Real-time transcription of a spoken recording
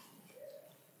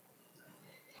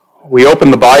We open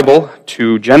the Bible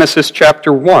to Genesis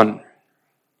chapter 1.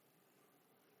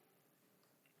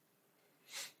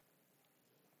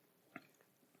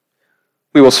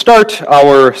 We will start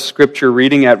our scripture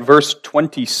reading at verse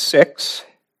 26.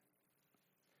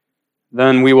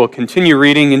 Then we will continue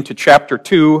reading into chapter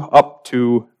 2 up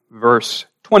to verse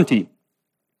 20.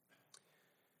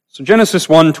 So Genesis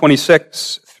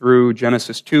 1:26 through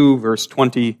Genesis 2, verse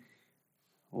 20.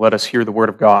 Let us hear the word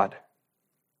of God.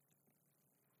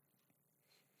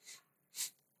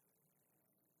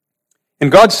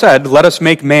 And God said, "Let us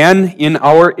make man in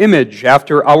our image,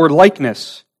 after our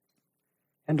likeness,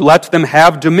 and let them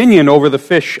have dominion over the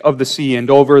fish of the sea, and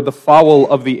over the fowl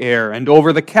of the air, and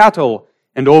over the cattle,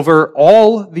 and over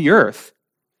all the earth,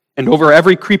 and over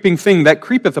every creeping thing that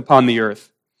creepeth upon the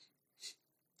earth."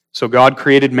 So God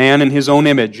created man in his own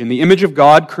image. In the image of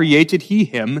God created he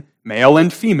him, male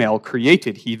and female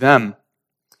created he them.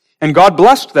 And God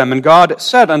blessed them, and God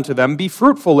said unto them, "Be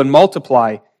fruitful and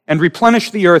multiply, and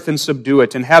replenish the earth and subdue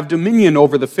it, and have dominion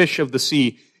over the fish of the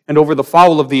sea, and over the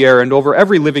fowl of the air, and over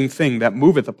every living thing that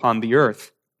moveth upon the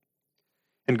earth."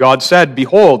 And God said,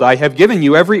 "Behold, I have given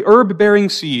you every herb-bearing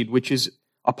seed which is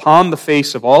upon the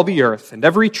face of all the earth, and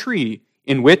every tree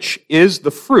in which is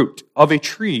the fruit of a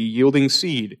tree yielding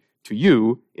seed. To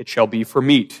you it shall be for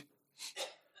meat.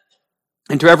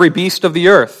 And to every beast of the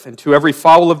earth, and to every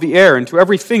fowl of the air, and to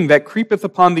every thing that creepeth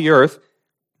upon the earth,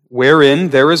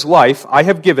 wherein there is life, I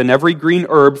have given every green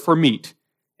herb for meat."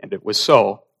 And it was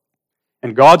so.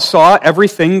 And God saw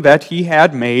everything that he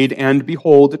had made, and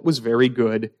behold, it was very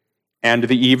good. And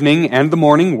the evening and the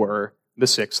morning were the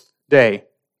sixth day.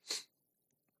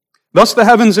 Thus the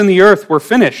heavens and the earth were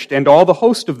finished, and all the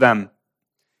host of them.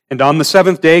 And on the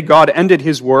seventh day God ended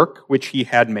his work which he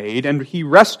had made, and he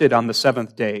rested on the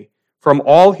seventh day from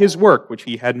all his work which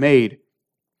he had made.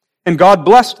 And God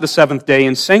blessed the seventh day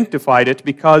and sanctified it,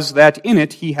 because that in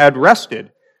it he had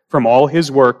rested from all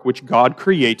his work which God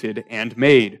created and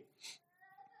made.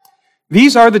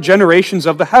 These are the generations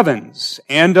of the heavens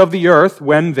and of the earth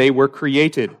when they were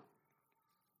created.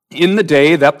 In the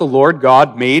day that the Lord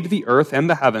God made the earth and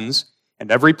the heavens, and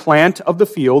every plant of the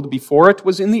field before it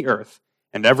was in the earth,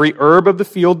 and every herb of the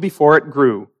field before it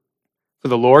grew. For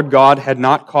the Lord God had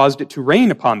not caused it to rain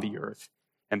upon the earth,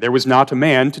 and there was not a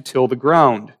man to till the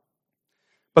ground.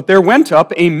 But there went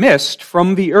up a mist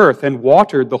from the earth and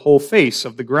watered the whole face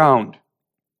of the ground.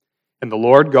 And the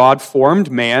Lord God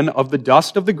formed man of the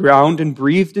dust of the ground and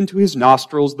breathed into his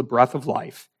nostrils the breath of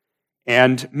life,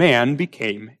 and man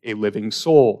became a living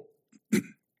soul.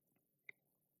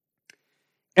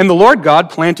 And the Lord God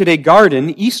planted a garden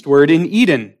eastward in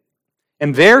Eden,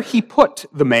 and there he put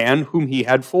the man whom he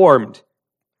had formed.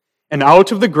 And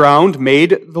out of the ground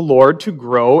made the Lord to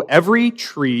grow every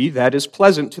tree that is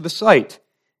pleasant to the sight,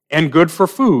 and good for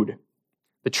food,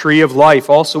 the tree of life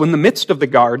also in the midst of the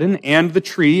garden, and the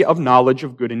tree of knowledge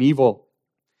of good and evil.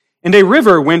 And a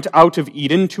river went out of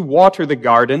Eden to water the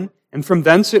garden, and from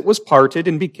thence it was parted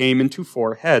and became into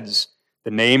 4 heads.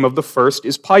 The name of the first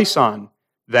is Pison.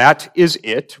 That is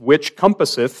it which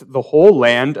compasseth the whole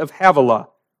land of Havilah,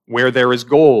 where there is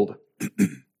gold.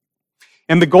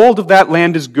 And the gold of that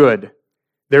land is good.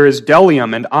 There is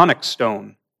bdellium and onyx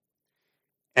stone.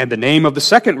 And the name of the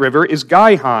second river is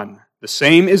Gihon. The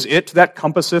same is it that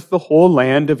compasseth the whole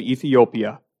land of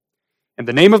Ethiopia. And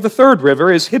the name of the third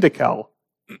river is Hiddekel.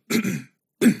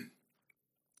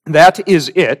 That is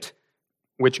it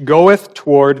which goeth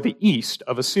toward the east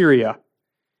of Assyria.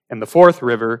 And the fourth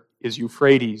river is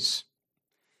Euphrates.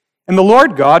 And the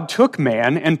Lord God took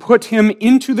man and put him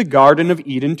into the garden of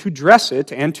Eden to dress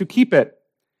it and to keep it.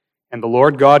 And the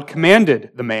Lord God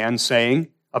commanded the man, saying,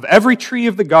 "Of every tree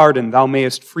of the garden thou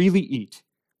mayest freely eat,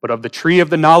 but of the tree of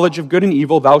the knowledge of good and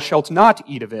evil thou shalt not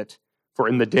eat of it, for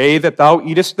in the day that thou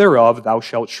eatest thereof thou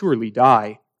shalt surely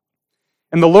die."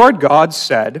 And the Lord God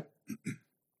said,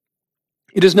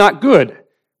 "It is not good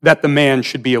that the man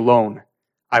should be alone.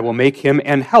 I will make him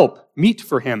an help meet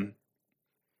for him."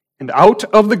 And out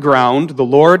of the ground the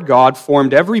Lord God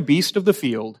formed every beast of the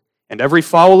field, and every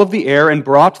fowl of the air, and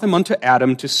brought them unto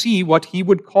Adam to see what he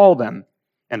would call them.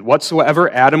 And whatsoever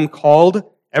Adam called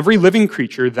every living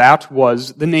creature, that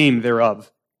was the name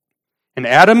thereof. And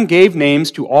Adam gave names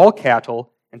to all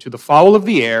cattle, and to the fowl of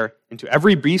the air, and to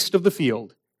every beast of the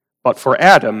field. But for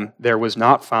Adam there was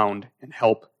not found an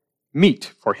help meet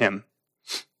for him.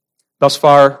 Thus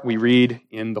far we read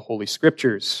in the Holy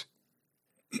Scriptures.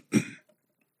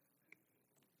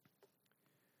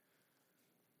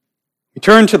 We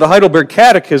turn to the Heidelberg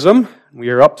Catechism. We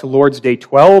are up to Lord's Day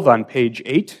 12 on page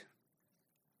 8.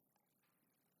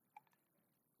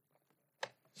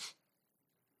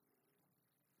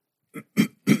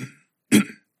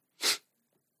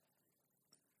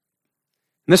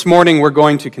 This morning we're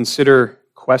going to consider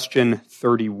question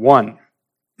 31.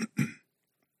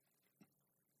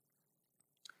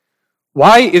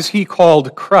 Why is he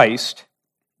called Christ,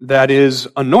 that is,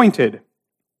 anointed?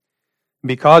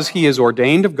 Because he is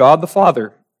ordained of God the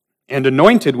Father and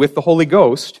anointed with the Holy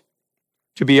Ghost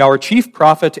to be our chief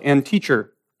prophet and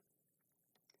teacher,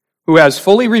 who has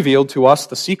fully revealed to us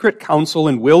the secret counsel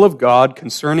and will of God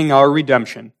concerning our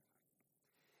redemption,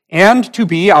 and to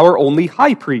be our only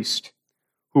high priest,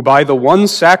 who by the one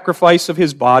sacrifice of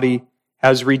his body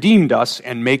has redeemed us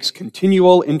and makes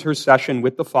continual intercession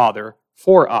with the Father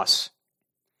for us,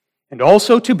 and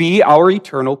also to be our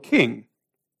eternal King,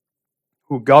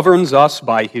 who governs us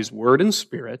by his word and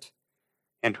Spirit,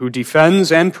 and who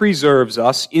defends and preserves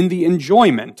us in the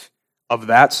enjoyment of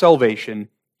that salvation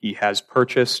he has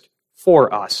purchased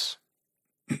for us.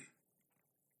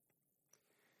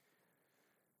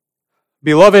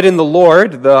 Beloved in the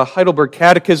Lord, the Heidelberg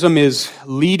Catechism is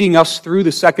leading us through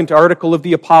the second article of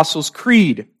the Apostles'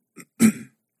 Creed,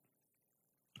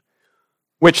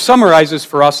 which summarizes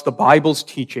for us the Bible's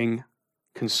teaching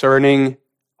concerning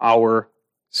our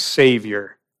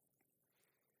Savior.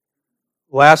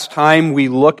 Last time we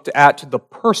looked at the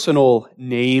personal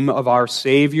name of our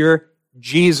Savior,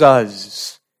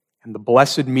 Jesus, and the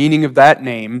blessed meaning of that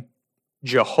name,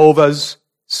 Jehovah's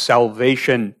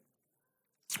salvation.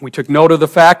 We took note of the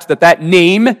fact that that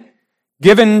name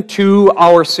given to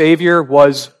our Savior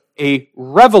was a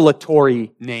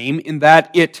revelatory name in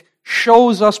that it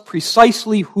shows us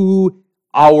precisely who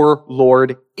our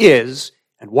Lord is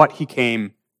and what he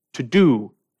came to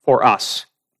do for us.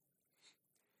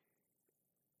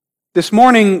 This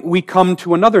morning we come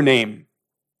to another name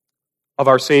of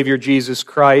our Savior Jesus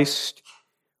Christ,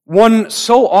 one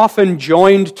so often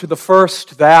joined to the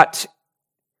first that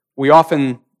we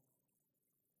often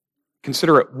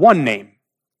consider it one name,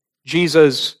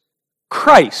 Jesus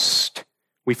Christ.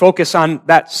 We focus on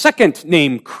that second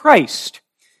name, Christ.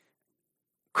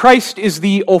 Christ is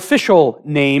the official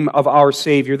name of our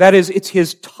Savior. That is, it's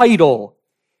his title.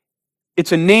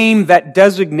 It's a name that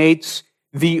designates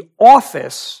the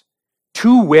office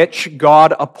to which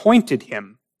God appointed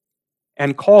him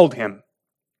and called him.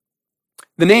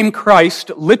 The name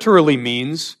Christ literally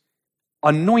means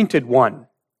anointed one.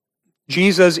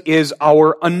 Jesus is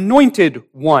our anointed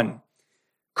one.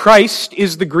 Christ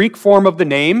is the Greek form of the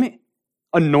name,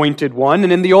 anointed one,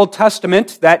 and in the Old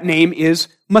Testament, that name is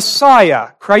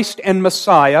Messiah. Christ and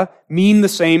Messiah mean the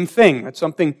same thing. That's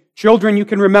something, children, you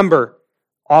can remember.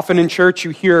 Often in church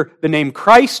you hear the name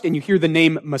Christ and you hear the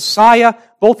name Messiah.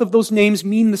 Both of those names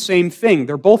mean the same thing.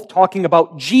 They're both talking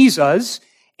about Jesus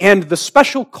and the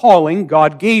special calling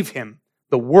God gave him,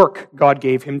 the work God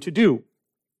gave him to do.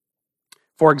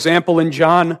 For example, in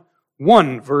John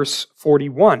 1, verse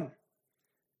 41,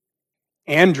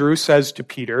 Andrew says to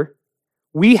Peter,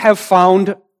 "We have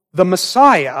found the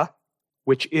Messiah,"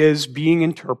 which is being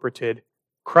interpreted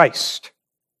Christ.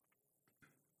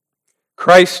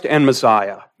 Christ and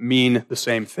Messiah mean the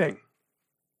same thing.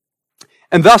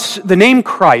 And thus, the name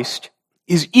Christ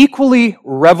is equally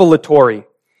revelatory.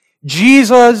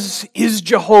 Jesus is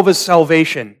Jehovah's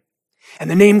salvation, and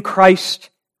the name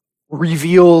Christ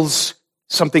reveals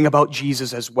something about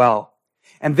Jesus as well.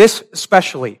 And this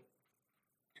especially,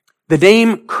 the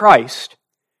name Christ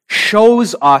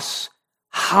shows us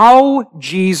how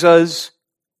Jesus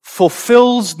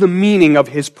fulfills the meaning of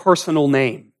his personal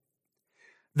name.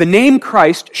 The name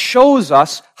Christ shows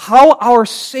us how our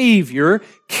Savior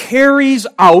carries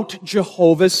out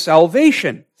Jehovah's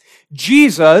salvation.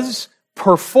 Jesus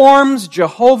performs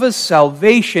Jehovah's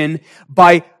salvation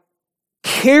by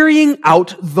carrying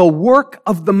out the work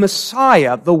of the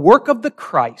Messiah, the work of the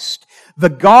Christ, the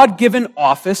God-given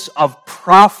office of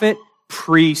prophet,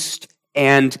 priest,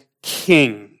 and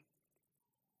king.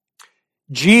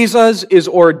 Jesus is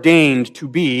ordained to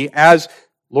be, as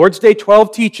Lord's Day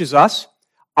 12 teaches us,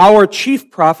 our chief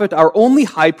prophet, our only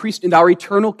high priest, and our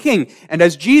eternal king. And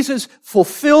as Jesus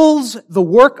fulfills the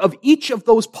work of each of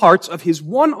those parts of his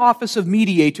one office of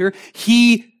mediator,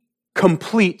 he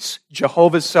completes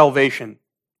Jehovah's salvation.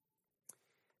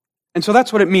 And so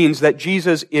that's what it means that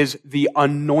Jesus is the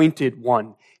anointed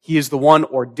one. He is the one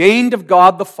ordained of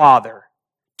God the Father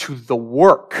to the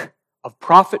work of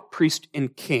prophet, priest,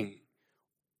 and king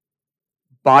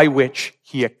by which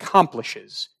he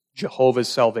accomplishes Jehovah's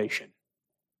salvation.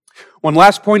 One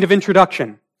last point of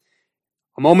introduction.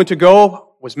 A moment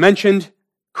ago was mentioned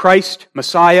Christ,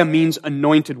 Messiah, means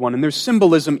anointed one, and there's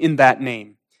symbolism in that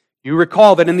name. You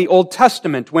recall that in the Old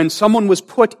Testament, when someone was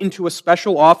put into a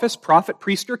special office, prophet,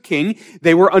 priest, or king,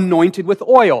 they were anointed with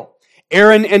oil.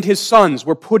 Aaron and his sons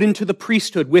were put into the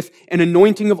priesthood with an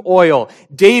anointing of oil.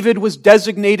 David was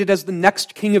designated as the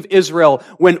next king of Israel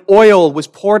when oil was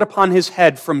poured upon his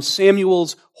head from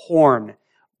Samuel's horn.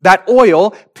 That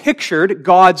oil pictured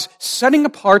God's setting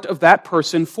apart of that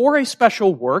person for a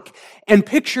special work and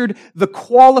pictured the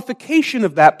qualification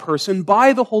of that person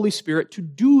by the Holy Spirit to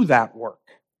do that work.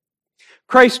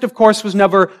 Christ, of course, was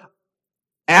never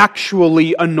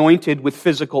actually anointed with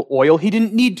physical oil. He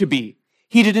didn't need to be.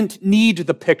 He didn't need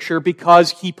the picture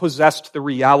because he possessed the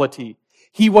reality.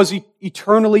 He was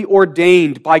eternally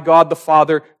ordained by God the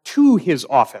Father to his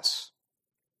office.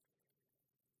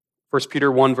 1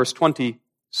 Peter 1 verse 20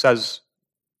 says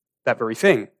that very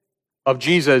thing. Of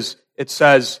Jesus, it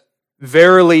says,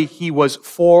 "Verily he was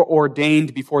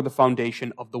foreordained before the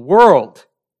foundation of the world."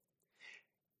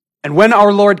 And when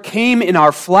our Lord came in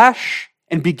our flesh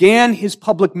and began his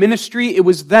public ministry, it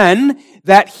was then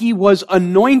that he was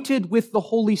anointed with the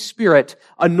Holy Spirit,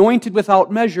 anointed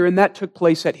without measure, and that took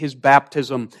place at his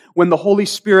baptism, when the Holy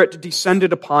Spirit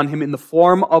descended upon him in the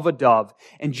form of a dove.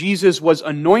 And Jesus was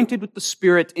anointed with the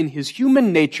Spirit in his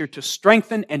human nature to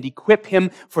strengthen and equip him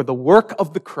for the work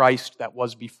of the Christ that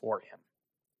was before him.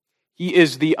 He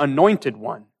is the anointed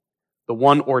one, the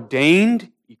one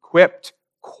ordained, equipped,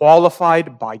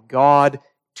 qualified by God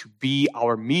to be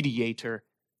our mediator,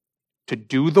 to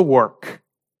do the work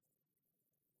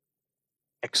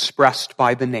expressed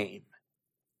by the name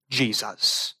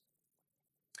Jesus.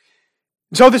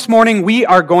 So this morning we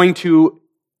are going to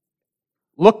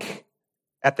look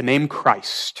at the name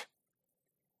Christ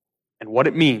and what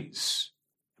it means.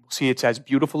 We'll see it's as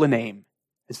beautiful a name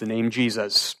as the name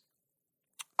Jesus.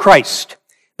 Christ,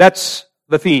 that's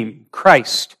the theme,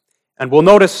 Christ. And we'll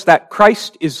notice that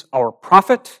Christ is our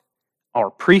prophet, our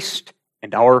priest,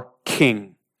 and our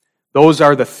king. Those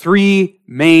are the three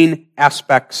main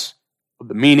aspects of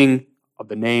the meaning of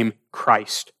the name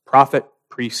Christ. Prophet,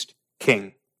 priest,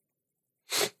 king.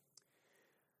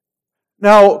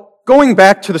 Now, going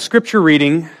back to the scripture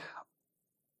reading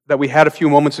that we had a few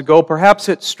moments ago, perhaps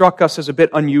it struck us as a bit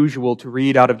unusual to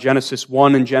read out of Genesis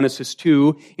 1 and Genesis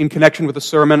 2 in connection with the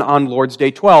sermon on Lord's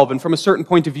Day 12. And from a certain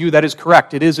point of view, that is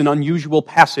correct. It is an unusual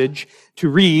passage to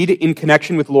read in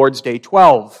connection with Lord's Day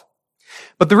 12.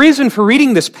 But the reason for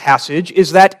reading this passage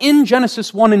is that in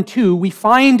Genesis 1 and 2, we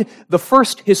find the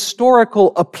first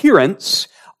historical appearance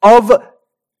of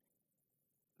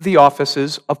the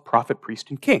offices of prophet, priest,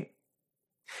 and king.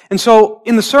 And so,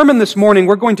 in the sermon this morning,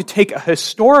 we're going to take a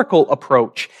historical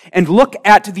approach and look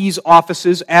at these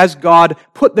offices as God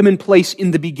put them in place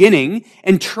in the beginning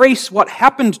and trace what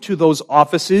happened to those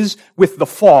offices with the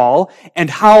fall and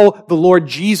how the Lord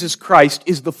Jesus Christ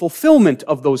is the fulfillment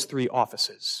of those three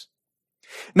offices.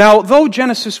 Now, though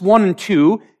Genesis 1 and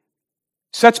 2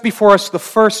 sets before us the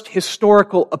first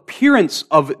historical appearance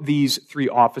of these three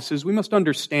offices, we must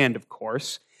understand, of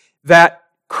course, that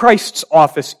Christ's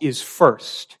office is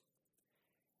first.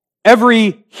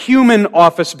 Every human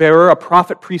office bearer, a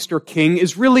prophet, priest, or king,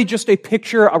 is really just a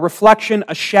picture, a reflection,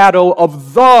 a shadow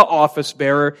of the office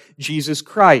bearer, Jesus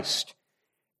Christ.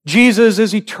 Jesus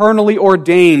is eternally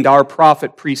ordained, our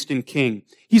prophet, priest, and king.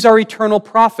 He's our eternal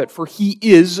prophet, for he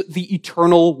is the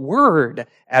eternal Word,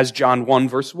 as John 1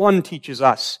 verse 1 teaches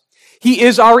us. He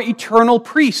is our eternal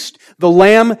priest, the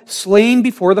Lamb slain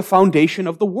before the foundation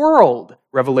of the world,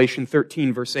 Revelation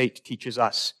 13 verse 8 teaches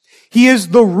us. He is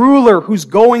the ruler whose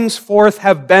goings forth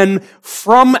have been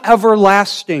from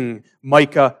everlasting,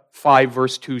 Micah 5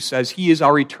 verse 2 says. He is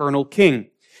our eternal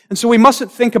king. And so we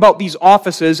mustn't think about these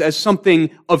offices as something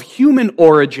of human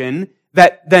origin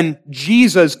that then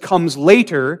Jesus comes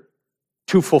later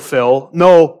to fulfill.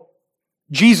 No,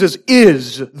 Jesus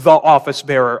is the office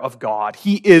bearer of God.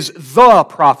 He is the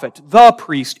prophet, the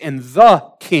priest, and the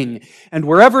king. And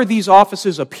wherever these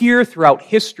offices appear throughout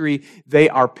history, they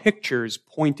are pictures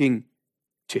pointing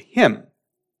to him.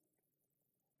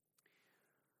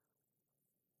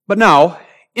 But now,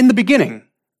 in the beginning,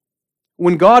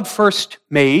 when God first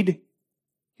made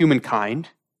humankind,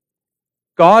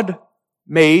 God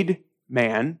made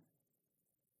man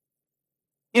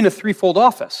in a threefold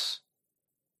office: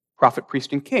 prophet,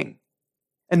 priest, and king.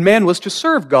 And man was to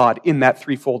serve God in that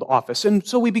threefold office. And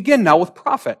so we begin now with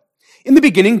prophet. In the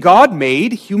beginning, God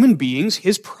made human beings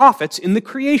his prophets in the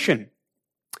creation.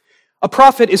 A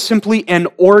prophet is simply an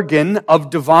organ of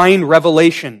divine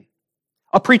revelation.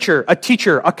 A preacher, a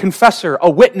teacher, a confessor, a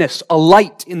witness, a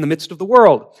light in the midst of the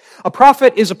world. A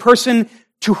prophet is a person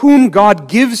to whom God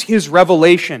gives his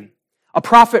revelation. A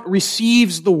prophet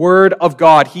receives the word of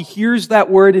God. He hears that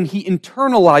word and he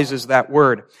internalizes that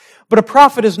word. But a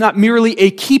prophet is not merely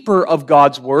a keeper of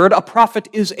God's word. A prophet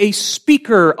is a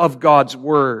speaker of God's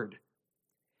word.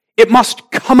 It must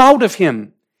come out of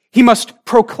him. He must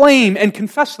proclaim and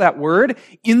confess that word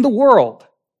in the world.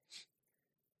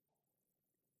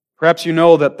 Perhaps you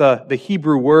know that the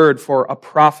Hebrew word for a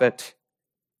prophet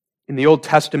in the Old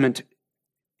Testament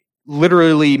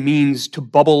literally means to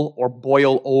bubble or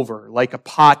boil over, like a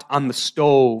pot on the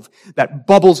stove that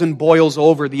bubbles and boils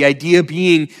over. The idea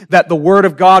being that the word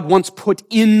of God, once put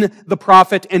in the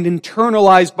prophet and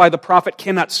internalized by the prophet,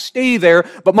 cannot stay there,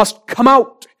 but must come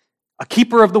out. A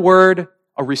keeper of the word,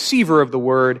 a receiver of the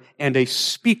word, and a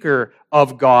speaker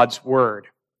of God's word.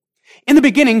 In the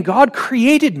beginning, God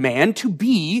created man to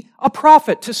be a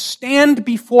prophet, to stand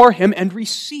before him and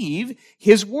receive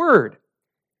his word.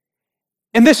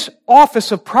 And this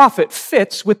office of prophet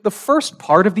fits with the first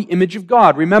part of the image of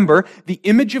God. Remember, the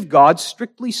image of God,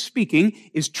 strictly speaking,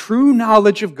 is true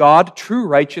knowledge of God, true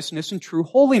righteousness, and true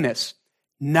holiness.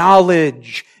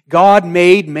 Knowledge. God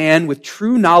made man with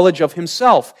true knowledge of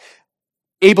himself,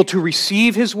 able to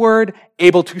receive his word,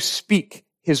 able to speak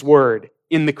his word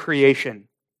in the creation.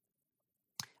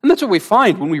 And that's what we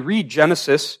find when we read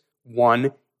Genesis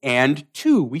 1 and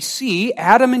 2. We see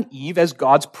Adam and Eve as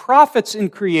God's prophets in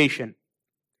creation.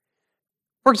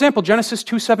 For example, Genesis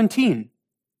 2:17.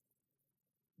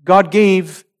 God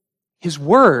gave his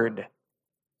word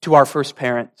to our first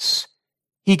parents.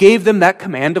 He gave them that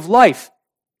command of life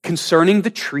concerning the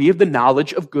tree of the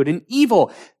knowledge of good and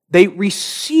evil. They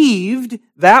received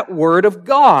that word of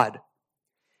God.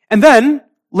 And then,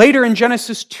 later in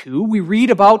Genesis 2, we read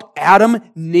about Adam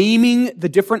naming the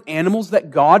different animals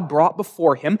that God brought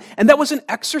before him, and that was an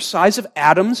exercise of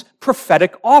Adam's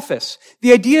prophetic office.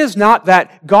 The idea is not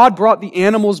that God brought the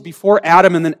animals before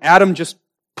Adam and then Adam just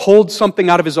pulled something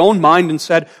out of his own mind and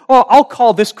said, oh, I'll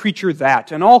call this creature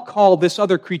that, and I'll call this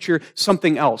other creature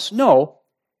something else. No.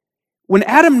 When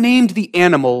Adam named the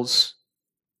animals,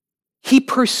 he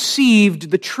perceived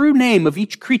the true name of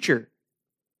each creature,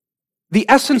 the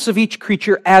essence of each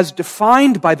creature as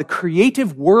defined by the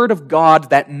creative word of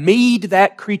God that made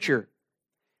that creature.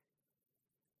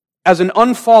 As an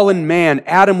unfallen man,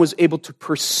 Adam was able to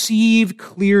perceive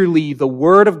clearly the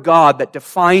word of God that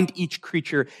defined each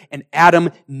creature, and Adam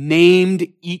named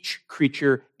each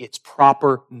creature its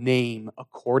proper name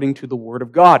according to the word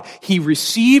of God. He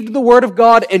received the word of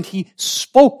God and he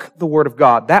spoke the word of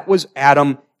God. That was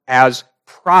Adam as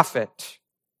prophet.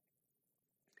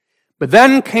 But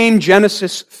then came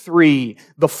Genesis 3,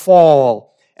 the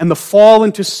fall, and the fall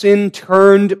into sin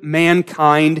turned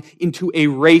mankind into a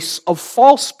race of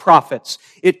false prophets.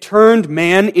 It turned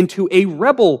man into a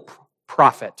rebel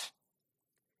prophet.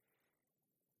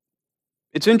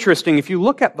 It's interesting, if you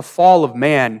look at the fall of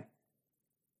man,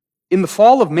 in the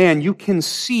fall of man you can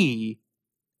see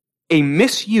a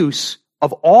misuse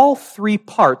of all three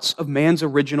parts of man's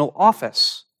original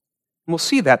office. And we'll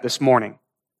see that this morning.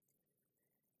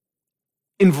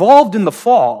 Involved in the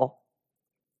fall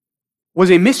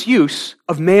was a misuse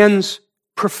of man's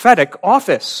prophetic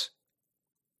office.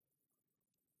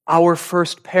 Our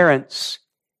first parents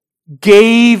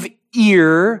gave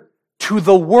ear to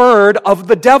the word of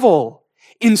the devil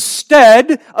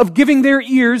instead of giving their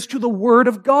ears to the word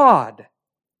of God.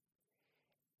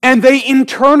 And they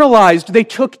internalized, they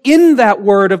took in that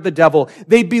word of the devil.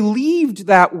 They believed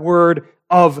that word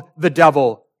of the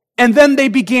devil. And then they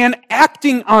began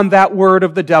acting on that word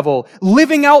of the devil,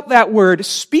 living out that word,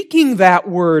 speaking that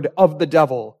word of the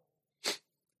devil.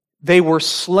 They were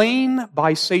slain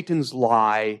by Satan's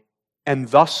lie and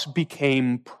thus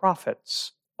became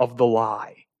prophets of the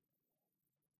lie.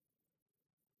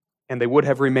 And they would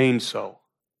have remained so,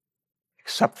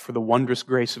 except for the wondrous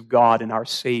grace of God and our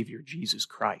Savior, Jesus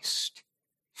Christ.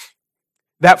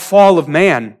 That fall of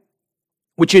man,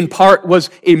 which in part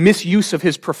was a misuse of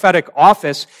his prophetic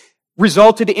office,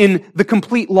 resulted in the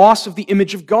complete loss of the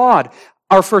image of God.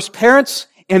 Our first parents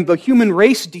and the human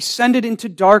race descended into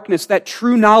darkness. That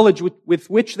true knowledge with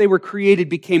which they were created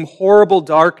became horrible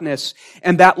darkness,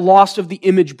 and that loss of the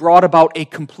image brought about a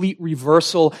complete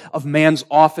reversal of man's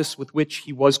office with which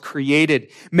he was created.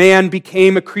 Man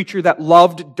became a creature that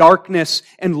loved darkness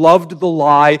and loved the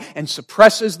lie and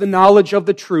suppresses the knowledge of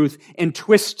the truth and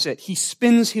twists it. He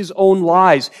spins his own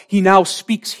lies. He now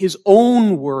speaks his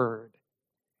own word.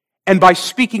 And by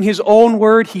speaking his own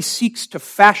word, he seeks to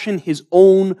fashion his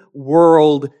own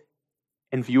world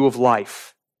and view of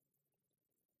life.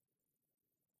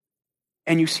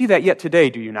 And you see that yet today,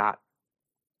 do you not?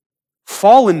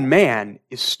 Fallen man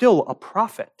is still a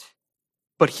prophet,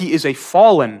 but he is a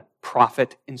fallen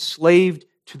prophet enslaved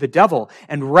to the devil.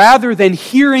 And rather than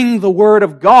hearing the word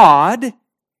of God,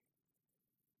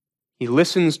 He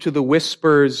listens to the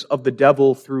whispers of the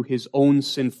devil through his own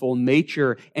sinful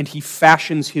nature, and he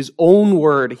fashions his own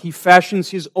word. He fashions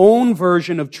his own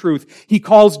version of truth. He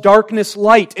calls darkness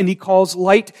light, and he calls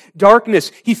light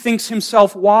darkness. He thinks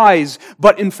himself wise,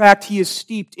 but in fact he is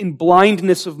steeped in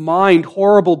blindness of mind,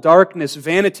 horrible darkness,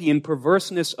 vanity, and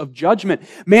perverseness of judgment.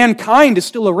 Mankind is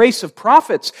still a race of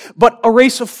prophets, but a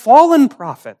race of fallen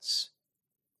prophets.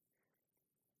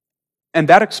 And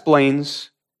that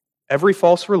explains every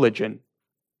false religion,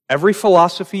 every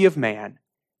philosophy of man,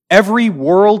 every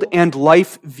world and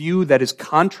life view that is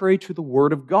contrary to the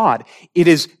Word of God. It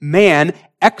is man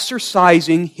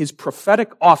exercising his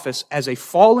prophetic office as a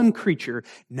fallen creature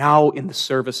now in the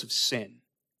service of sin.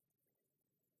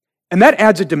 And that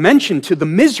adds a dimension to the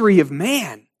misery of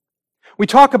man. We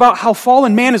talk about how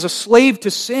fallen man is a slave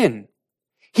to sin.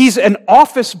 He's an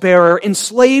office bearer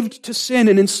enslaved to sin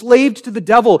and enslaved to the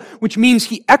devil, which means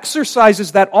he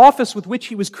exercises that office with which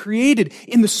he was created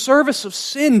in the service of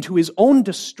sin to his own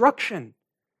destruction.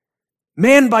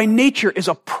 Man by nature is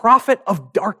a prophet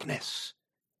of darkness.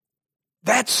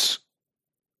 That's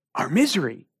our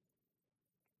misery.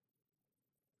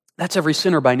 That's every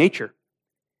sinner by nature.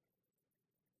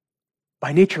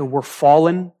 By nature, we're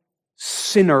fallen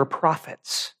sinner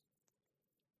prophets.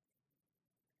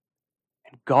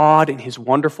 God, in His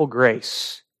wonderful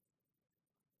grace,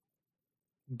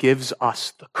 gives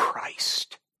us the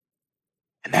Christ.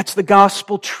 And that's the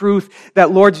gospel truth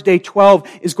that Lord's Day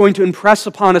 12 is going to impress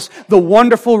upon us, the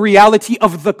wonderful reality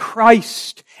of the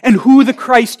Christ and who the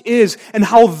Christ is and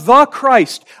how the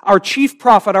Christ, our chief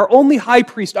prophet, our only high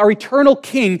priest, our eternal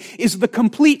king, is the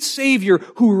complete Savior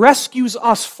who rescues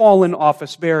us fallen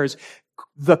office bearers.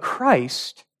 The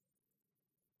Christ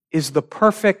is the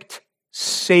perfect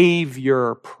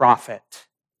Savior prophet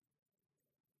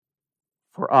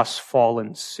for us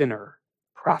fallen sinner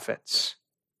prophets.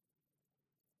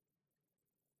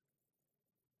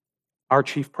 Our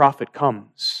chief prophet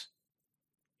comes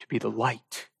to be the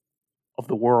light of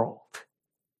the world,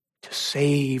 to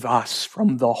save us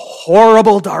from the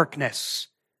horrible darkness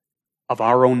of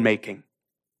our own making.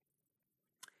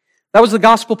 That was the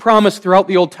gospel promise throughout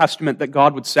the Old Testament, that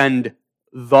God would send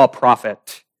the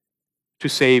prophet to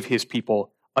save His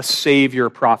people, a Savior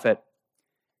prophet.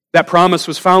 That promise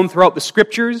was found throughout the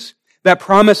Scriptures. That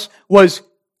promise was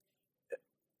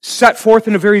set forth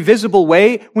in a very visible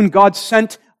way when God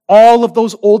sent all of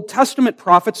those Old Testament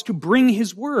prophets to bring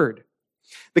His word.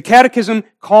 The Catechism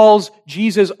calls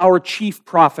Jesus our chief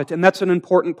prophet, and that's an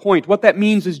important point. What that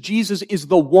means is Jesus is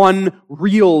the one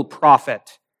real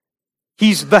prophet.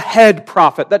 He's the head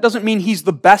prophet. That doesn't mean He's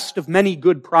the best of many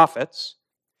good prophets.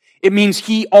 It means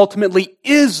He ultimately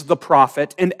is the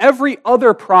prophet, and every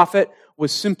other prophet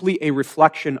was simply a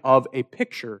reflection of a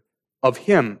picture of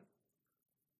Him.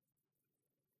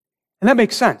 And that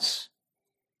makes sense.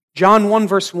 John 1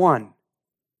 verse 1.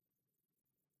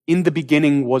 In the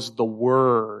beginning was the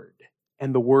Word,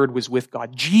 and the Word was with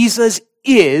God. Jesus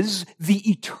is the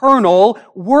eternal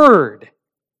Word.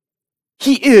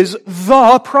 He is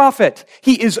the prophet.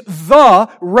 He is the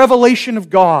revelation of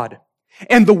God.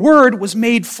 And the Word was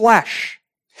made flesh.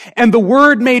 And the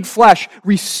Word made flesh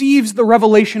receives the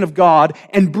revelation of God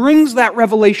and brings that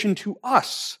revelation to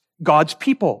us, God's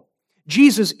people.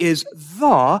 Jesus is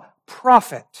the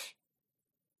prophet.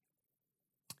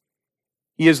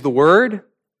 He is the Word,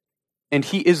 and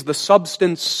He is the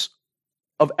substance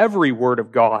of every word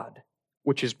of God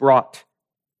which is brought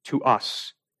to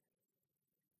us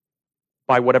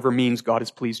by whatever means God is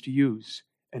pleased to use.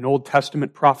 An Old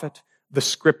Testament prophet, the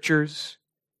Scriptures,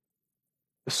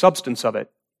 the substance of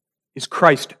it is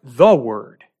Christ, the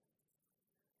Word.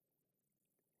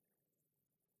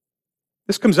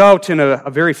 This comes out in a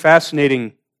very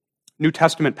fascinating New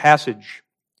Testament passage,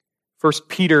 1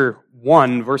 Peter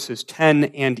 1, verses 10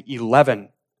 and 11.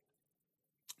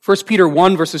 1 Peter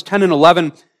 1, verses 10 and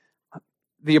 11,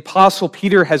 the Apostle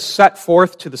Peter has set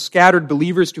forth to the scattered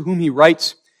believers to whom he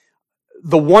writes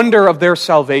the wonder of their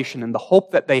salvation and the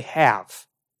hope that they have.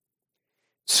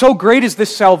 So great is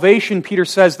this salvation, Peter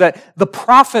says, that the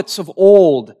prophets of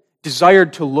old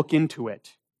desired to look into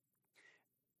it.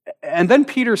 And then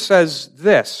Peter says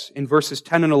this in verses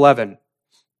 10 and 11,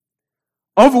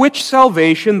 of which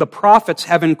salvation the prophets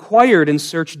have inquired and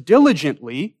searched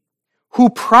diligently, who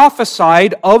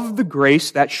prophesied of the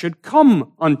grace that should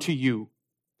come unto you,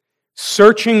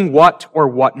 searching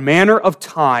what manner of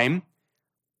time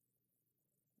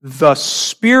the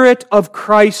Spirit of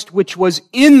Christ which was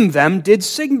in them did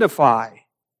signify,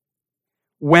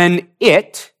 when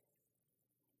it,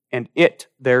 and it,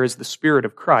 there is the Spirit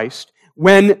of Christ,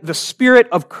 when the Spirit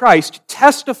of Christ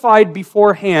testified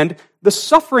beforehand the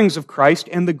sufferings of Christ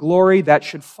and the glory that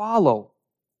should follow.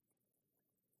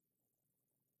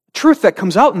 The truth that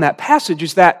comes out in that passage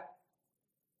is that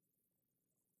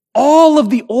all of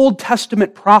the Old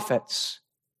Testament prophets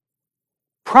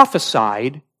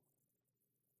prophesied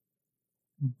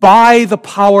by the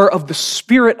power of the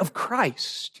Spirit of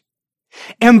Christ.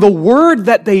 And the word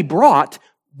that they brought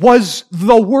was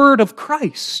the word of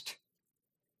Christ.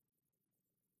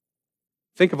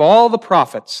 Think of all the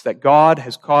prophets that God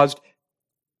has caused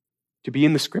to be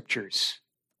in the Scriptures.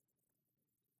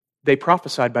 They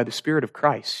prophesied by the Spirit of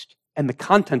Christ, and the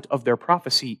content of their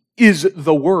prophecy is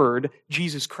the Word,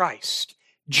 Jesus Christ.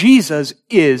 Jesus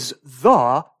is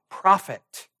the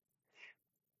prophet.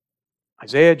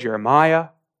 Isaiah, Jeremiah,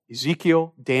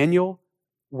 Ezekiel, Daniel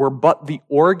were but the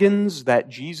organs that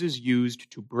Jesus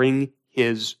used to bring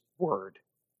His Word.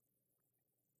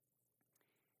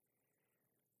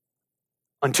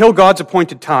 Until God's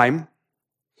appointed time,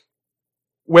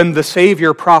 when the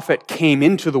Savior prophet came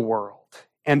into the world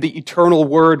and the eternal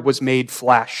Word was made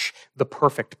flesh, the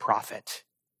perfect prophet.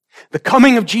 The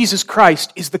coming of Jesus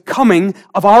Christ is the coming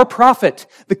of our prophet,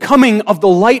 the coming of the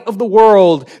light of the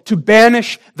world to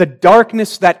banish the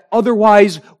darkness that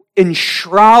otherwise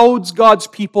enshrouds God's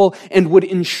people and would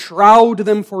enshroud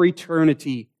them for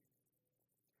eternity.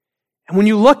 And when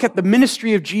you look at the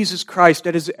ministry of Jesus Christ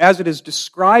as it is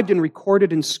described and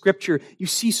recorded in Scripture, you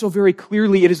see so very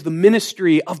clearly it is the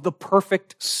ministry of the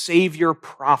perfect Savior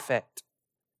prophet.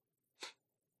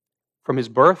 From His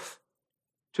birth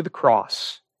to the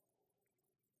cross.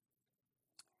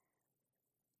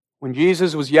 When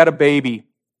Jesus was yet a baby,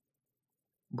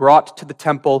 brought to the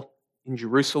temple in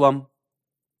Jerusalem,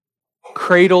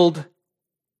 cradled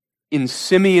in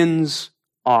Simeon's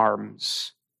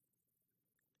arms,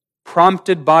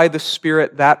 prompted by the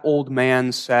Spirit, that old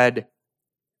man said,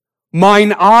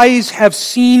 "Mine eyes have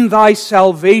seen thy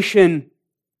salvation,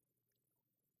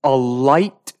 a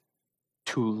light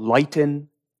to lighten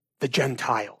the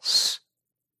Gentiles."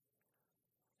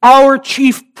 Our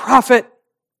chief prophet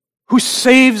who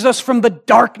saves us from the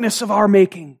darkness of our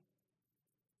making.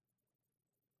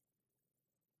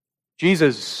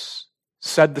 Jesus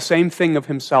said the same thing of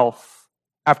Himself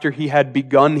after He had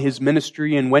begun His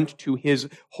ministry and went to His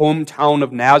hometown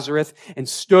of Nazareth and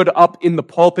stood up in the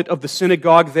pulpit of the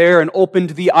synagogue there and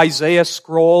opened the Isaiah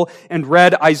scroll and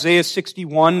read Isaiah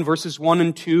 61 verses 1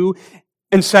 and 2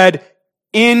 and said,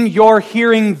 "In your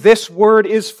hearing this word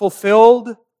is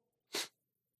fulfilled.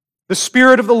 The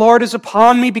Spirit of the Lord is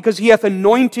upon me because He hath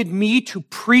anointed me to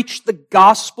preach the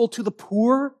gospel to the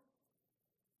poor.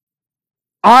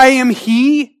 I am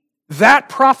He, that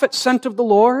prophet sent of the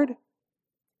Lord."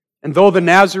 And though the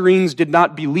Nazarenes did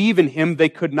not believe in Him, they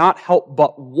could not help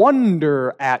but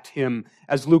wonder at Him.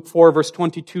 As Luke 4 verse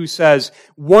 22 says,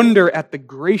 wonder at the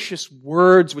gracious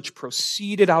words which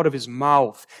proceeded out of His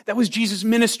mouth. That was Jesus'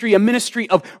 ministry, a ministry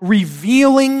of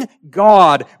revealing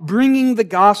God, bringing the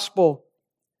gospel.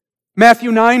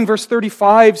 Matthew 9 verse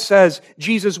 35 says,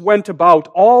 Jesus went about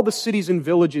all the cities and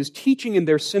villages, teaching in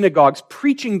their synagogues,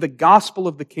 preaching the gospel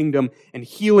of the kingdom, and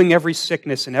healing every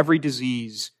sickness and every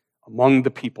disease among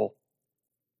the people.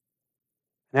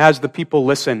 And as the people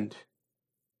listened,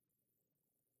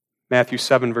 Matthew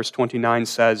 7 verse 29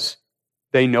 says,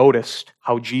 they noticed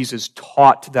how Jesus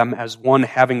taught them as one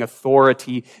having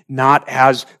authority, not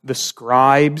as the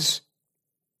scribes.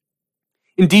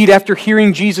 Indeed, after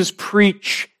hearing Jesus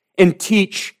preach and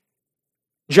teach,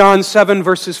 John 7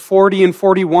 verses 40 and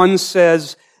 41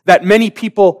 says that many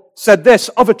people said this,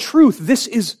 "Of a truth, this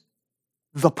is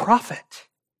the prophet."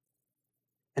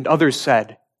 And others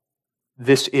said,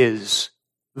 "This is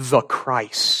the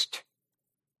Christ."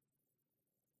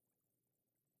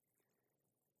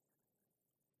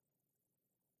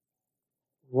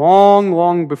 Long,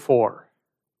 long before,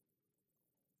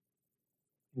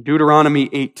 Deuteronomy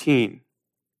 18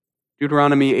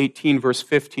 verse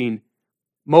 15,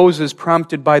 Moses,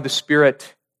 prompted by the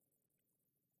Spirit,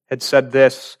 had said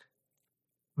this,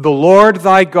 "The Lord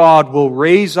thy God will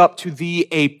raise up to thee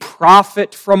a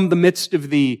prophet from the midst of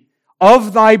thee,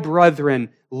 of thy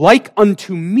brethren, like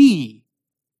unto me.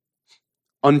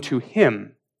 Unto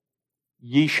him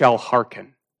ye shall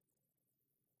hearken."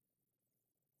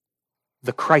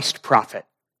 The Christ prophet.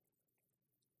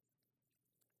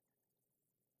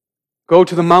 Go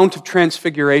to the Mount of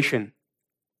Transfiguration.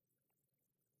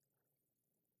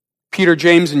 Peter,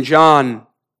 James, and John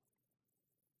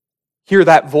hear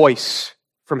that voice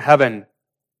from heaven.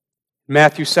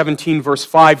 Matthew 17, verse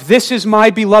 5, "This is my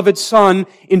beloved Son,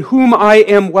 in whom I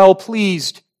am well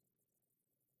pleased.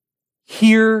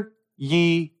 Hear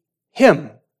ye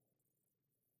him."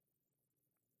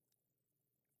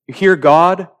 You hear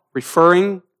God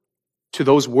referring to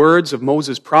those words of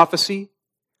Moses' prophecy.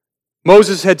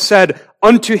 Moses had said,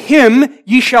 "Unto him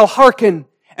ye shall hearken."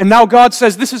 And now God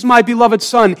says, "This is my beloved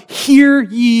Son, hear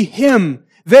ye him."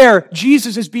 There,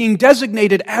 Jesus is being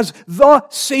designated as the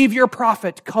Savior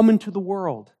prophet come into the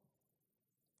world.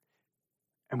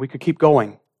 And we could keep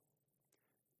going.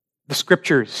 The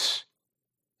Scriptures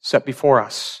set before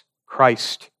us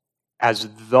Christ as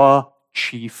the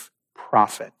chief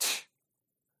prophet.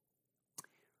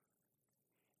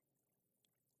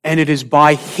 And it is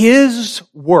by his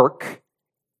work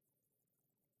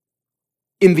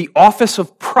in the office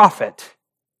of prophet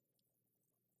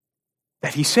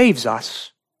that he saves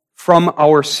us from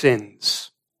our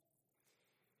sins.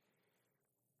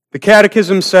 The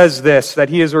Catechism says this, that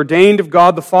he is ordained of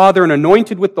God the Father and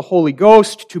anointed with the Holy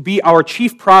Ghost to be our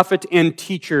chief prophet and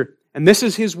teacher. And this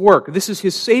is his work. This is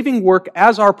his saving work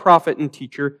as our prophet and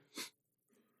teacher,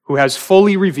 who has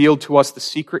fully revealed to us the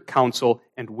secret counsel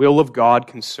and will of God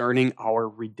concerning our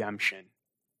redemption.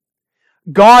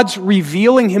 God's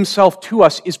revealing himself to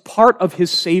us is part of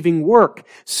his saving work.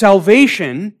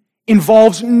 Salvation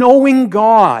involves knowing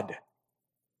God,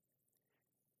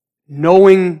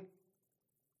 knowing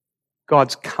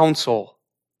God's counsel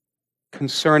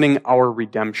concerning our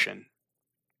redemption.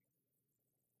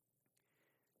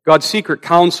 God's secret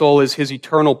counsel is his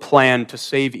eternal plan to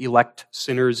save elect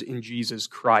sinners in Jesus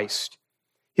Christ.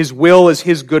 His will is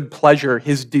his good pleasure,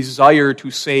 his desire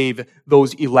to save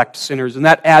those elect sinners. And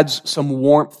that adds some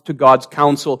warmth to God's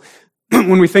counsel.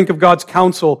 When we think of God's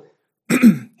counsel,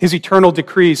 his eternal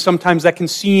decrees, sometimes that can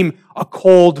seem a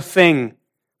cold thing,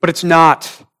 but it's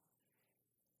not.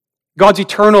 God's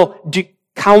eternal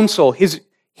counsel, his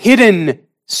hidden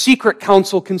secret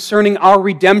counsel concerning our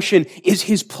redemption is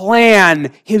his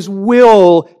plan, his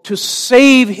will to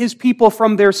save his people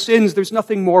from their sins. There's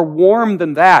nothing more warm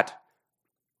than that.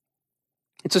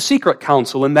 It's a secret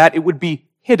counsel in that it would be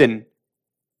hidden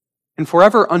and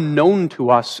forever unknown to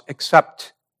us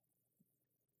except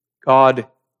God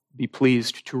be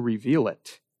pleased to reveal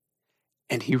it.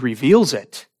 And he reveals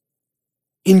it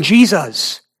in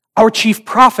Jesus, our chief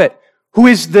prophet, who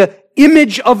is the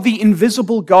image of the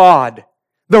invisible God,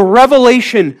 the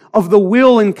revelation of the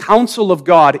will and counsel of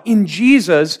God. In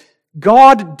Jesus,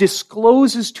 God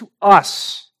discloses to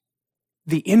us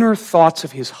the inner thoughts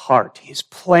of his heart, his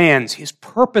plans, his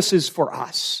purposes for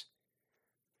us.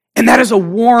 And that is a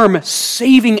warm,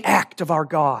 saving act of our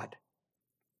God.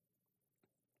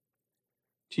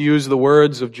 To use the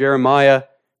words of Jeremiah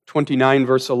 29,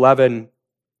 verse 11,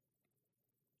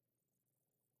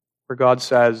 where God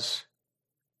says,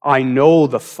 "I know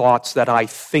the thoughts that I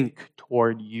think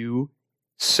toward you,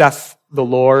 saith the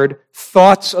Lord,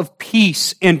 thoughts of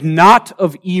peace and not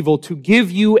of evil, to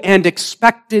give you an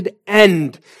expected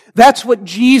end." That's what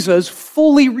Jesus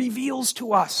fully reveals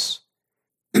to us.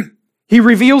 He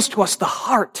reveals to us the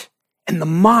heart and the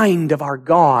mind of our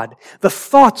God, the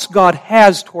thoughts God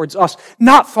has towards us,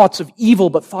 not thoughts of evil,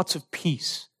 but thoughts of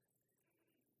peace.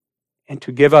 And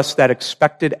to give us that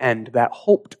expected end, that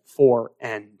hoped for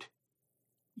end,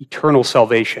 eternal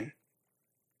salvation.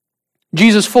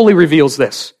 Jesus fully reveals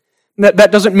this.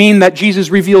 That doesn't mean that Jesus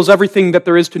reveals everything that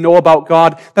there is to know about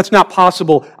God. That's not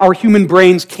possible. Our human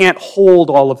brains can't hold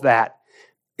all of that.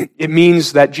 It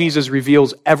means that Jesus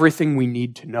reveals everything we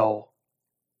need to know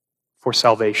for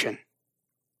salvation.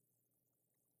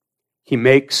 He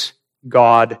makes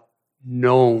God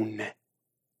known.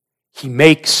 He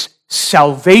makes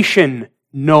salvation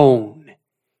known.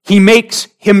 He makes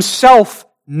himself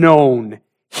known.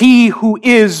 He who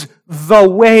is the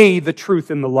way, the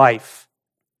truth, and the life.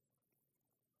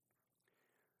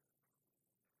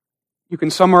 You can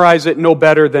summarize it no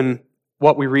better than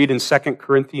what we read in 2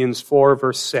 Corinthians 4,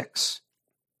 verse 6.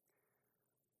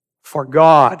 For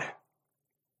God,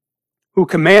 who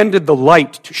commanded the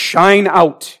light to shine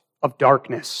out of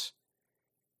darkness,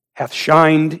 hath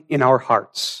shined in our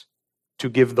hearts to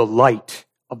give the light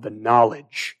of the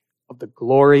knowledge of the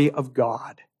glory of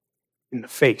God in the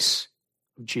face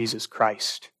of Jesus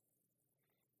Christ.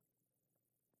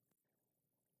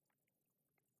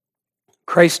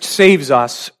 Christ saves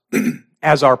us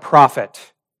as our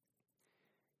prophet.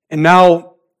 And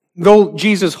now, though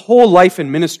Jesus' whole life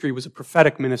and ministry was a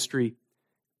prophetic ministry,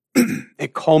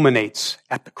 it culminates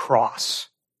at the cross.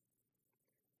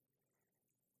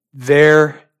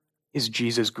 There is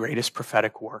Jesus' greatest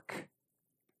prophetic work.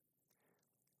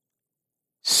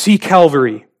 See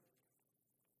Calvary,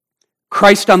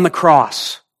 Christ on the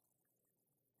cross.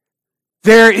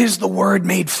 There is the Word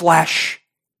made flesh,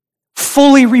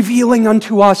 fully revealing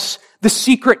unto us the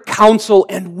secret counsel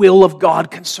and will of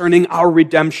God concerning our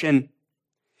redemption.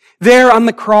 There on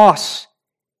the cross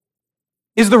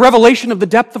is the revelation of the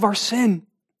depth of our sin.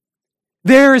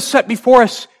 There is set before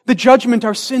us the judgment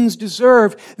our sins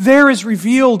deserve. There is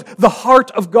revealed the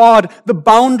heart of God, the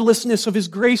boundlessness of His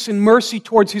grace and mercy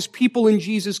towards His people in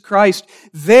Jesus Christ.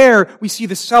 There we see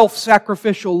the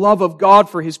self-sacrificial love of God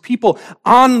for His people.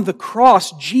 On the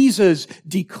cross, Jesus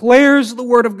declares the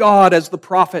word of God as the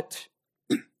prophet.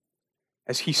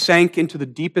 As He sank into the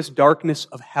deepest darkness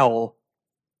of hell,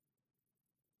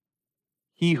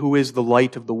 He who is the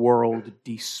light of the world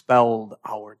dispelled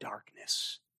our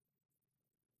darkness.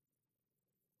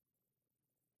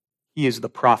 He is the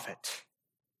prophet,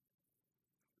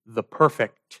 the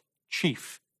perfect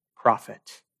chief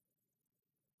prophet,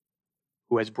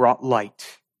 who has brought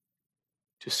light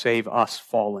to save us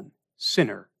fallen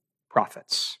sinner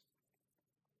prophets.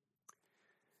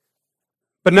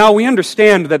 But now we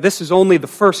understand that this is only the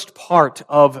first part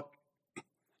of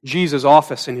Jesus'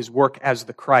 office and His work as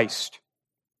the Christ.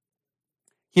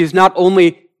 He is not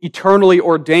only eternally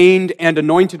ordained and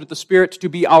anointed with the Spirit to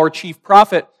be our chief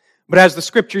prophet, but as the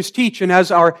Scriptures teach and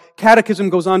as our catechism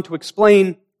goes on to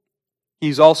explain,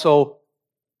 He's also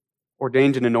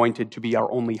ordained and anointed to be our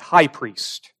only high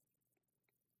priest.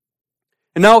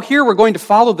 And now here we're going to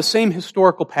follow the same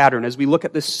historical pattern as we look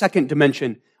at this second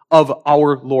dimension of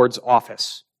our Lord's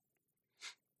office.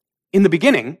 In the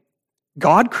beginning,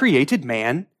 God created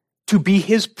man to be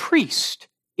His priest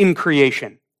in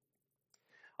creation.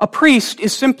 A priest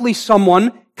is simply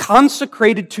someone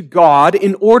consecrated to God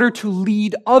in order to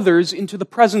lead others into the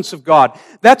presence of God.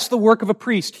 That's the work of a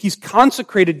priest. He's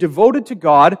consecrated, devoted to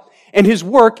God, and his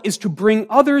work is to bring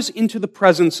others into the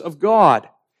presence of God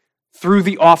through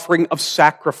the offering of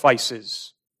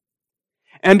sacrifices.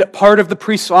 And part of the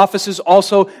priest's office is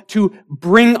also to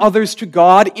bring others to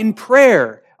God in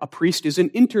prayer. A priest is an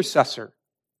intercessor.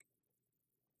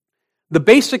 The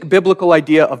basic biblical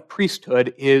idea of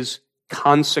priesthood is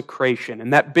consecration.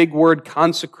 And that big word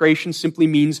consecration simply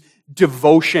means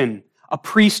devotion. A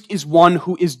priest is one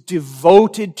who is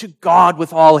devoted to God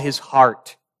with all his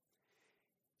heart.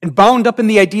 And bound up in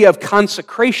the idea of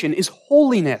consecration is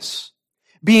holiness,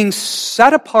 being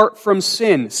set apart from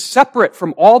sin, separate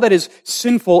from all that is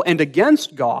sinful and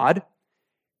against God,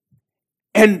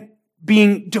 and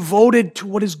being devoted to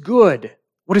what is good,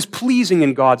 what is pleasing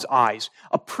in God's eyes.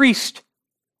 A priest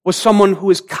was someone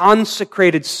who is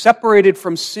consecrated, separated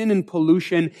from sin and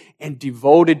pollution, and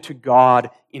devoted to God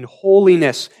in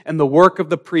holiness. And the work of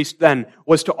the priest then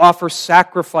was to offer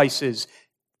sacrifices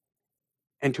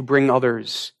and to bring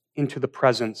others into the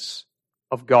presence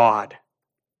of God.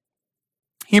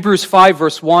 Hebrews 5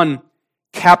 verse 1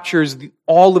 captures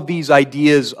all of these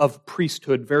ideas of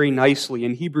priesthood very nicely.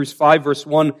 In Hebrews 5 verse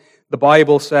 1, the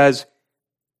Bible says,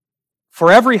 "For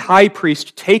every high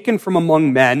priest taken from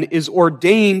among men is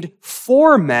ordained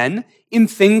for men in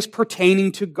things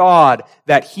pertaining to God,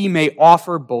 that he may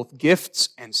offer both gifts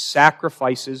and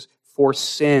sacrifices for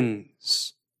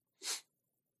sins."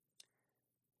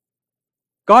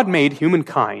 God made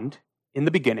humankind in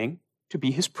the beginning to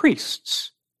be his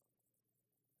priests.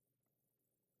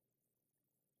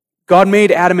 God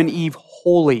made Adam and Eve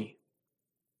holy.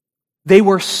 They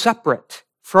were separate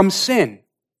from sin.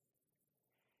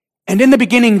 And in the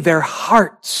beginning, their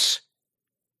hearts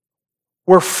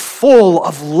were full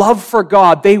of love for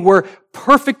God. They were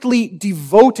perfectly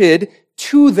devoted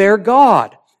to their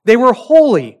God. They were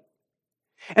holy.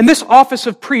 And this office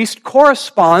of priest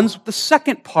corresponds with the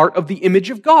second part of the image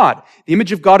of God. The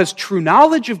image of God is true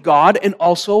knowledge of God and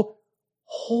also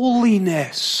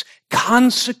holiness,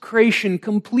 consecration,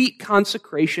 complete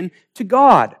consecration to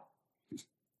God.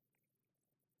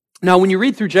 Now, when you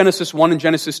read through Genesis 1 and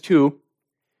Genesis 2,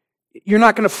 you're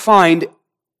not going to find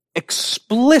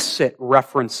explicit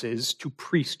references to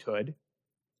priesthood,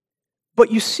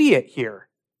 but you see it here.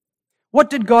 What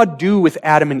did God do with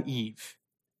Adam and Eve?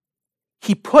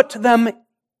 He put them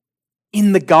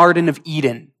in the Garden of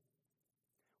Eden.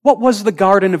 What was the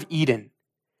Garden of Eden?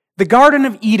 The Garden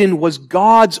of Eden was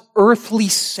God's earthly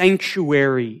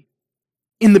sanctuary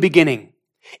in the beginning.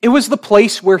 It was the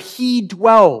place where He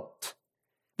dwelt.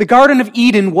 The Garden of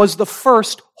Eden was the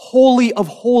first holy of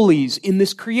holies in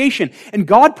this creation. And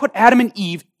God put Adam and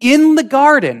Eve in the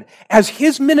garden as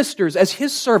His ministers, as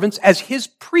His servants, as His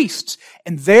priests.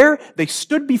 And there they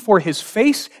stood before His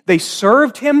face, they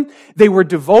served Him, they were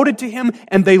devoted to Him,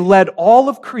 and they led all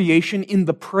of creation in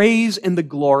the praise and the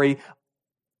glory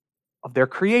of their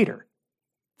Creator.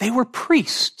 They were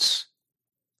priests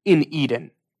in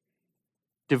Eden,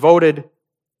 devoted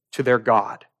to their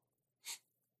God.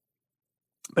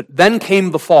 But then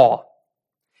came the fall.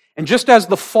 And just as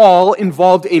the fall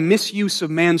involved a misuse of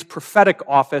man's prophetic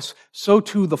office, so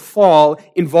too the fall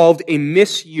involved a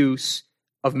misuse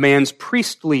of man's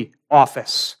priestly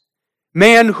office.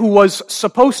 Man who was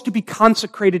supposed to be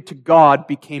consecrated to God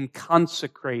became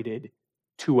consecrated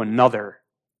to another.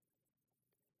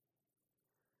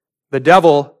 The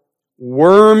devil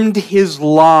wormed his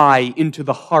lie into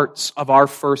the hearts of our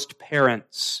first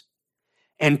parents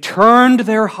and turned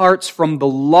their hearts from the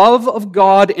love of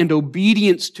God and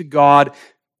obedience to God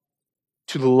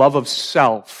to the love of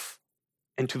self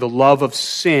and to the love of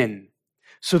sin,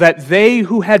 so that they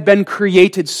who had been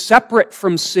created separate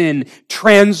from sin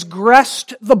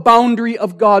transgressed the boundary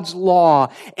of God's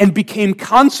law and became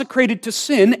consecrated to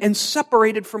sin and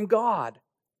separated from God.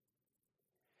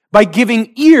 By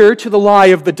giving ear to the lie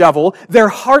of the devil, their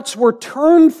hearts were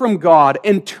turned from God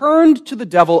and turned to the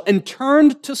devil and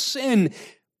turned to sin,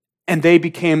 and they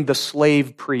became the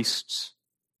slave priests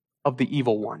of the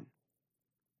evil one.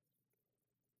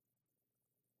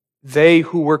 They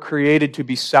who were created to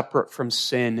be separate from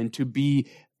sin and to be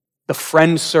the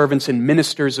friend servants and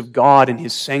ministers of God in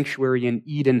His sanctuary in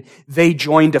Eden, they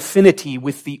joined affinity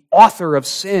with the author of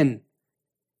sin.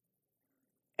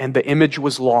 And the image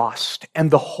was lost, and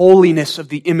the holiness of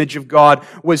the image of God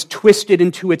was twisted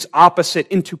into its opposite,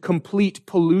 into complete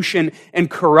pollution and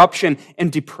corruption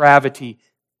and depravity.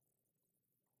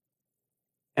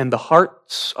 And the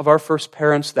hearts of our first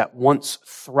parents that once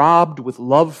throbbed with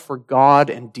love for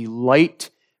God and delight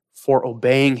for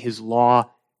obeying His law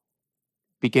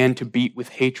began to beat with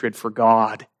hatred for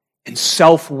God and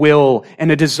self-will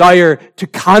and a desire to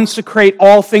consecrate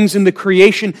all things in the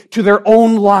creation to their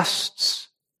own lusts.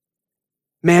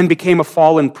 Man became a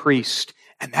fallen priest,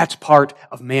 and that's part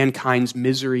of mankind's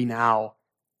misery now.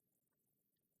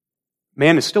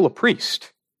 Man is still a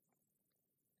priest.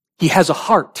 He has a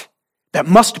heart that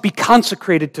must be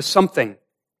consecrated to something.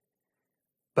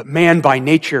 But man by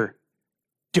nature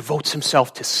devotes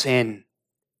himself to sin.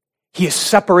 He is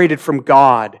separated from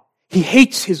God. He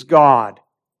hates his God.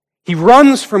 He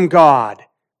runs from God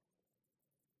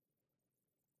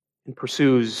and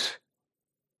pursues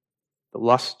the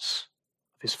lusts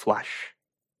of his flesh.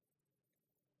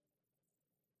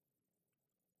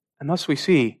 And thus we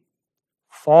see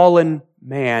fallen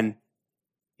man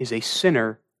is a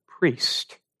sinner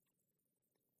priest.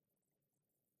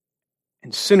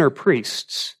 And sinner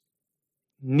priests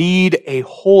need a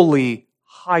holy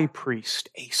high priest,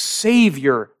 a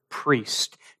savior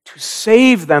priest, to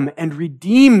save them and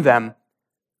redeem them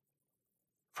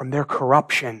from their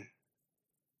corruption.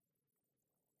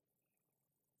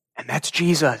 And that's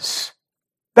Jesus.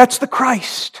 That's the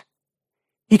Christ.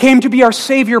 He came to be our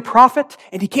Savior prophet,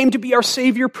 and He came to be our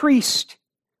Savior priest.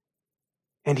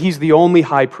 And He's the only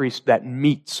high priest that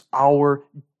meets our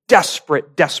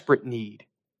desperate, desperate need.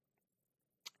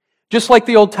 Just like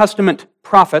the Old Testament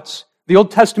prophets, the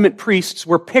Old Testament priests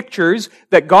were pictures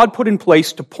that God put in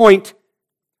place to point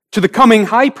to the coming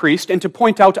high priest and to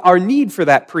point out our need for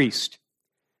that priest.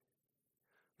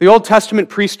 The Old Testament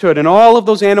priesthood and all of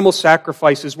those animal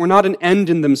sacrifices were not an end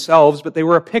in themselves, but they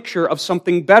were a picture of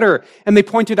something better. And they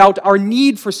pointed out our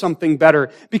need for something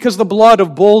better, because the blood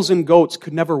of bulls and goats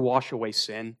could never wash away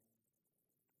sin.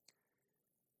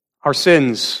 Our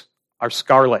sins are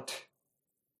scarlet.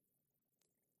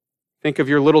 Think of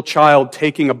your little child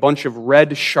taking a bunch of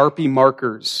red Sharpie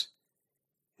markers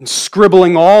and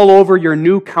scribbling all over your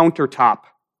new countertop,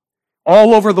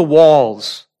 all over the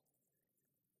walls.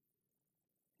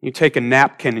 You take a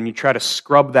napkin and you try to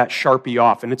scrub that Sharpie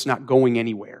off, and it's not going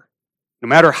anywhere. No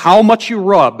matter how much you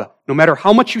rub, no matter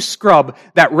how much you scrub,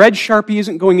 that red Sharpie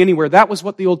isn't going anywhere. That was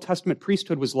what the Old Testament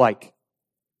priesthood was like.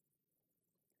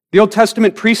 The Old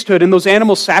Testament priesthood and those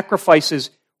animal sacrifices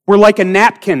were like a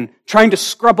napkin trying to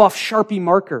scrub off Sharpie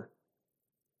marker.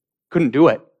 Couldn't do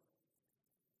it.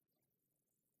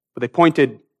 But they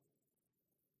pointed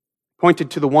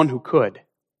to the one who could.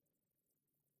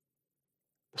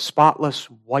 The spotless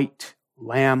white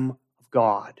Lamb of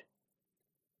God,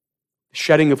 the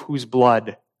shedding of whose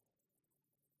blood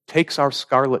takes our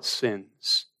scarlet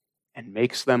sins and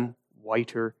makes them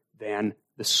whiter than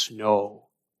the snow.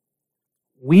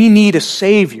 We need a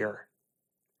Savior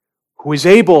who is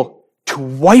able to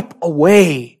wipe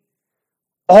away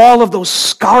all of those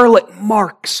scarlet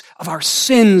marks of our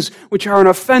sins, which are an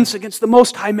offense against the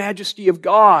most high majesty of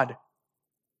God.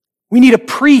 We need a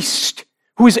priest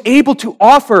who is able to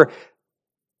offer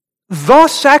the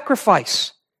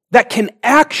sacrifice that can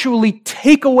actually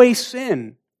take away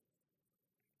sin.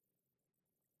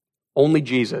 Only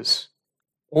Jesus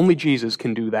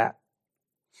can do that.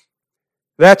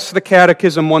 That's the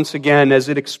Catechism once again, as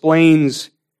it explains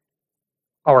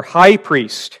our high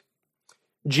priest.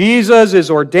 Jesus is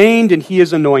ordained and He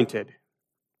is anointed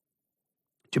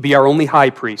to be our only high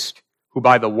priest, who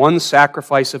by the one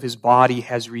sacrifice of his body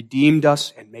has redeemed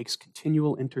us and makes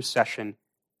continual intercession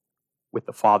with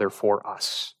the Father for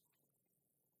us.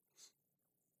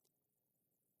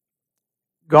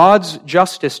 God's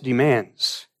justice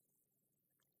demands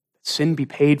that sin be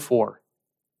paid for.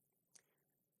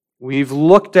 We've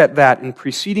looked at that in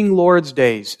preceding Lord's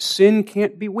days. Sin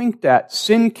can't be winked at.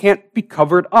 Sin can't be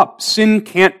covered up. Sin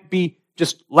can't be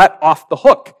just let off the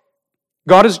hook.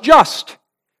 God is just.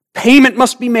 Payment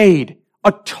must be made.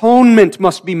 Atonement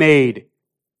must be made.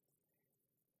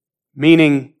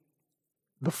 Meaning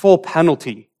the full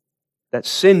penalty that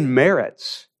sin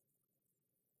merits,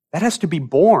 that has to be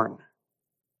borne.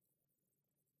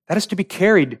 That has to be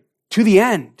carried to the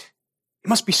end. It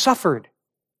must be suffered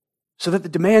so that the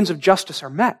demands of justice are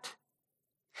met.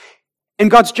 And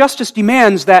God's justice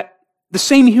demands that the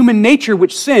same human nature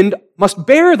which sinned must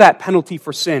bear that penalty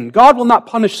for sin. God will not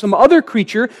punish some other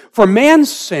creature for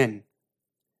man's sin.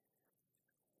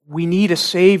 We need a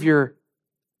Savior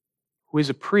who is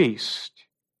a priest,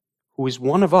 who is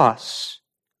one of us,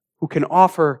 who can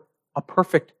offer a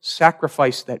perfect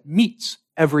sacrifice that meets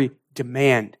every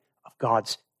demand of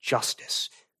God's justice.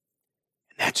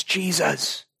 And that's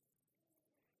Jesus.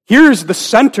 Here's the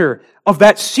center of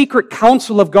that secret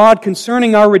counsel of God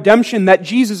concerning our redemption that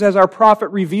Jesus as our prophet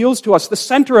reveals to us. The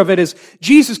center of it is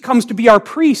Jesus comes to be our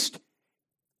priest.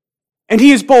 And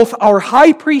he is both our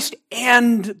high priest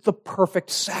and the perfect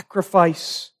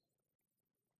sacrifice.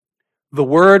 The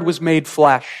Word was made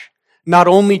flesh, not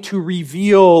only to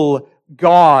reveal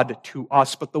God to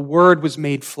us, but the Word was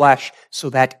made flesh so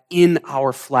that in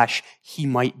our flesh he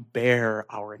might bear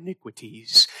our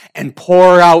iniquities and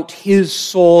pour out his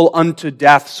soul unto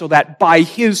death so that by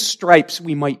his stripes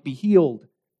we might be healed.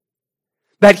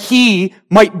 That he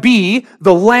might be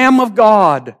the Lamb of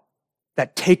God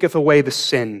that taketh away the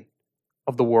sin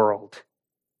of the world.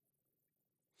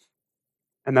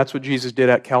 And that's what Jesus did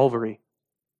at Calvary.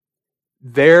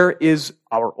 There is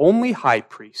our only high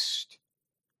priest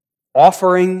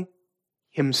offering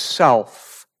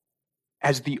himself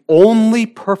as the only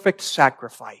perfect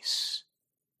sacrifice.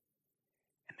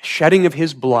 And the shedding of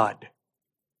his blood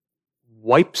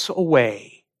wipes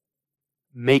away,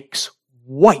 makes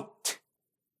white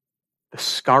the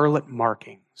scarlet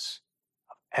markings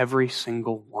of every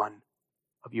single one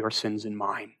of your sins and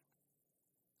mine.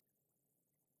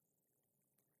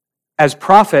 As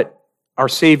prophet, our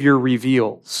Savior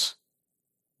reveals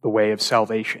the way of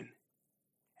salvation.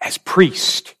 As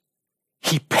priest,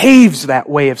 he paves that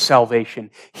way of salvation.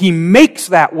 He makes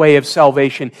that way of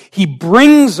salvation. He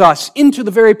brings us into the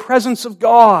very presence of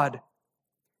God.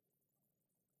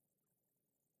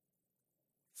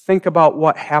 Think about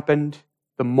what happened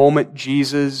the moment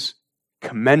Jesus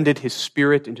commended his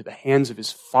Spirit into the hands of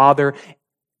his Father.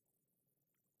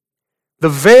 The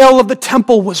veil of the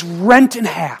temple was rent in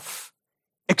half,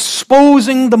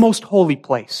 exposing the most holy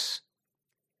place.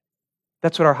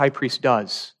 That's what our high priest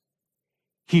does.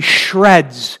 He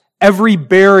shreds every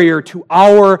barrier to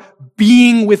our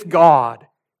being with God.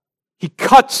 He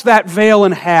cuts that veil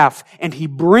in half and he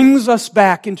brings us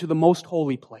back into the most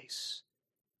holy place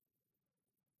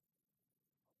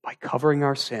by covering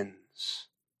our sins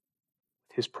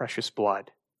with his precious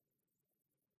blood.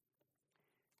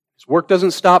 His work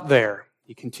doesn't stop there.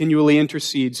 He continually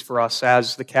intercedes for us,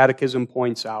 as the Catechism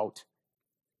points out.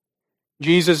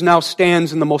 Jesus now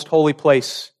stands in the most holy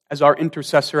place as our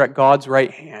intercessor at God's right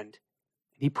hand.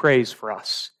 He prays for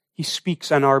us. He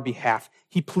speaks on our behalf.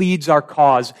 He pleads our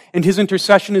cause. And his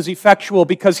intercession is effectual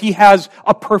because he has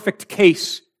a perfect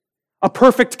case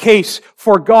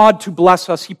for God to bless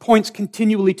us. He points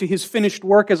continually to his finished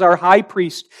work as our high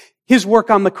priest, his work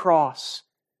on the cross,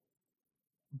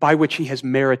 by which he has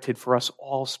merited for us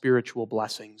all spiritual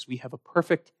blessings. We have a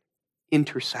perfect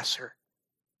intercessor.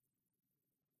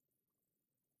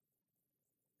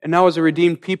 And now as a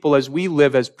redeemed people, as we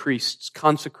live as priests,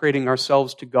 consecrating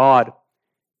ourselves to God,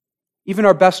 even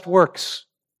our best works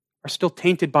are still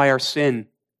tainted by our sin.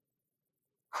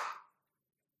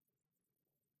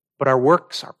 But our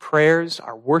works, our prayers,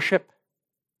 our worship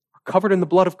are covered in the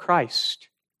blood of Christ.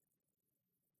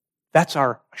 That's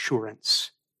our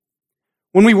assurance.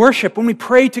 When we worship, when we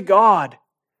pray to God,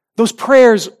 those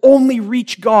prayers only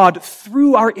reach God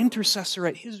through our intercessor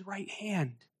at his right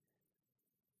hand,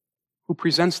 who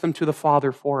presents them to the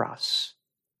Father for us.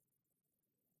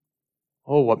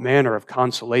 Oh, what manner of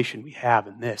consolation we have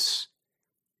in this.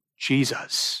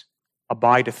 Jesus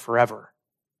abideth forever,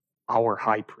 our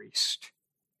high priest.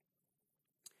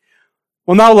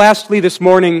 Well, now lastly this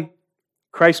morning,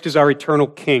 Christ is our eternal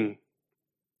King.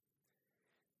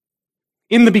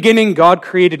 In the beginning, God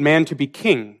created man to be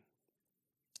king.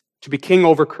 to be king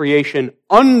over creation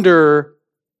under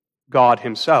God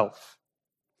himself.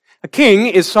 A king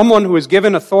is someone who is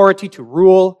given authority to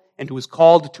rule and who is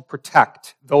called to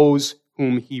protect those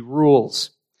whom he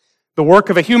rules. The work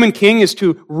of a human king is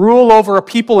to rule over a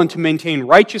people and to maintain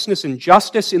righteousness and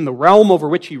justice in the realm over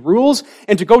which he rules,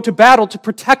 and to go to battle to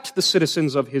protect the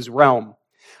citizens of his realm.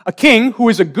 A king who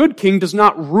is a good king does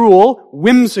not rule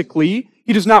whimsically.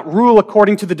 He does not rule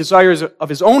according to the desires of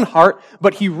his own heart,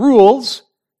 but he rules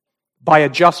by a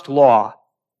just law.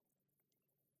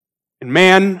 And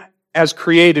man, as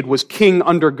created, was king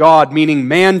under God, meaning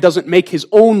man doesn't make his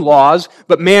own laws,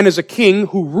 but man is a king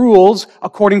who rules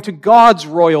according to God's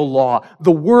royal law,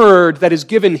 the word that is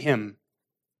given him.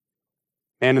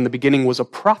 Man in the beginning was a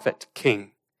prophet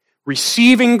king,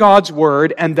 receiving God's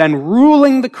word and then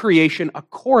ruling the creation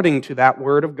according to that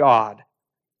word of God.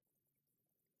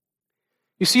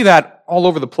 You see that all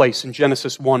over the place in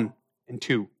Genesis 1 and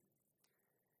 2.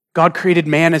 God created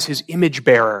man as his image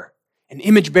bearer. An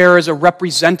image bearer is a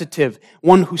representative,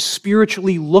 one who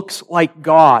spiritually looks like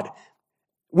God.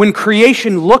 When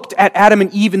creation looked at Adam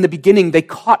and Eve in the beginning, they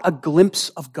caught a glimpse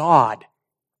of God.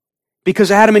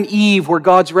 Because Adam and Eve were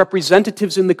God's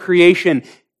representatives in the creation,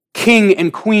 king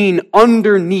and queen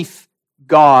underneath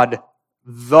God,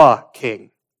 the King.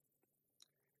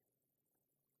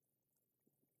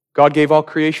 God gave all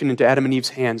creation into Adam and Eve's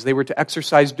hands. They were to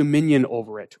exercise dominion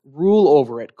over it, rule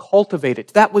over it, cultivate it.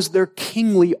 That was their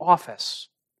kingly office.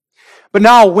 But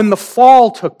now, when the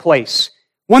fall took place,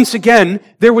 once again,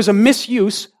 there was a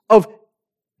misuse of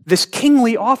this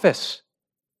kingly office.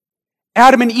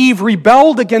 Adam and Eve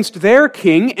rebelled against their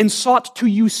king and sought to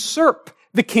usurp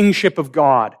the kingship of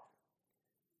God.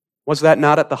 Was that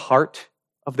not at the heart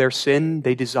of their sin?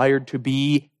 They desired to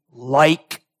be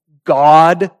like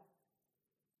God,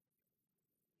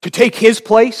 to take his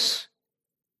place,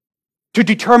 to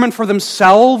determine for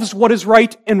themselves what is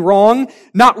right and wrong,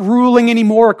 not ruling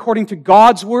anymore according to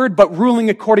God's word, but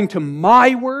ruling according to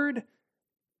my word.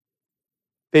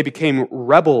 They became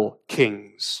rebel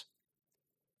kings.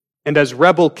 And as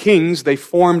rebel kings, they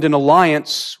formed an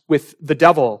alliance with the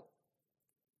devil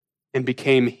and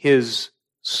became his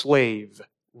slave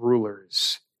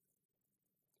rulers.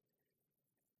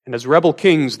 And as rebel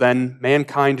kings, then,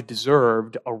 mankind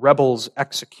deserved a rebel's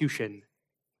execution.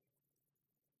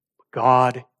 But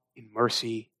God, in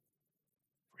mercy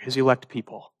for his elect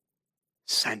people,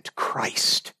 sent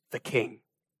Christ the King.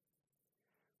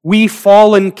 We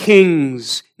fallen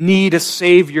kings need a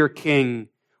Savior King,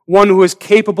 one who is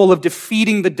capable of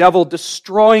defeating the devil,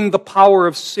 destroying the power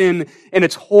of sin and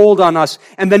its hold on us,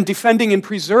 and then defending and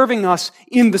preserving us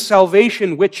in the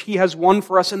salvation which he has won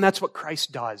for us, and that's what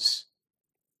Christ does.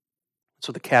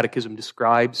 So the Catechism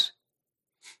describes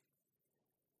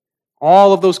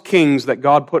all of those kings that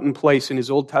God put in place in his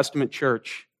Old Testament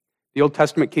church. The Old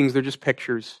Testament kings, they're just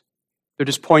pictures. They're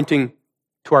just pointing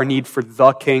to our need for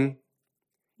the king.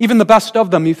 Even the best of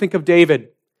them, you think of David,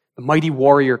 the mighty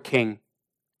warrior king.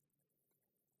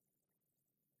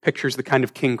 Pictures the kind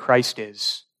of king Christ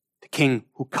is, the king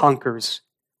who conquers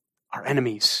our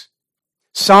enemies.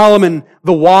 Solomon,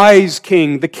 the wise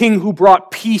king, the king who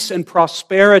brought peace and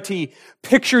prosperity,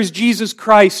 pictures Jesus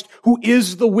Christ, who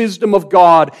is the wisdom of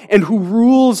God and who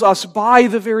rules us by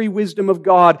the very wisdom of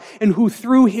God and who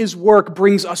through his work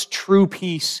brings us true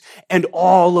peace and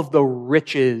all of the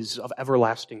riches of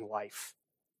everlasting life.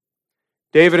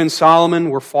 David and Solomon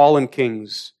were fallen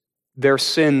kings. Their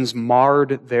sins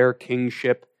marred their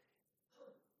kingship.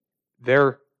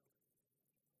 Their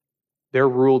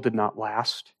rule did not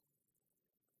last.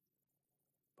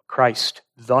 Christ,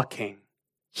 the King.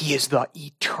 He is the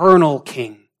eternal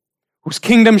King, whose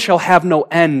kingdom shall have no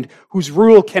end, whose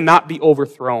rule cannot be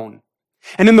overthrown.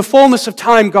 And in the fullness of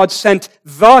time, God sent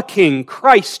the King,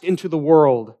 Christ, into the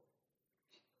world.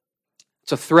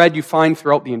 It's a thread you find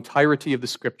throughout the entirety of the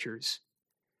Scriptures.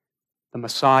 The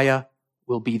Messiah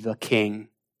will be the King.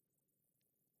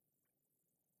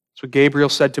 That's what Gabriel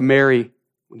said to Mary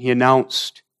when he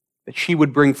announced that she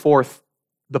would bring forth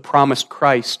the promised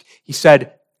Christ. He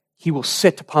said, he will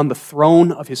sit upon the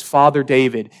throne of his father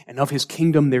David, and of his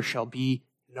kingdom there shall be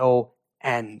no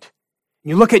end. And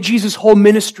you look at Jesus' whole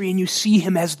ministry and you see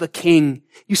him as the king.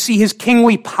 You see his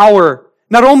kingly power,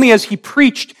 not only as he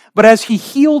preached, but as he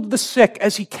healed the sick,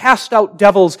 as he cast out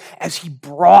devils, as he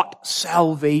brought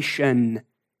salvation.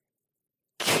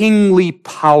 Kingly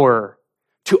power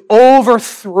to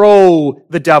overthrow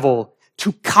the devil,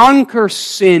 to conquer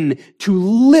sin, to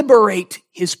liberate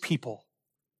his people.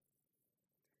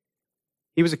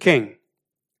 He was a king,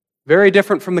 very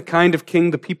different from the kind of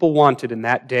king the people wanted in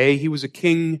that day. He was a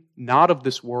king not of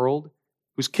this world,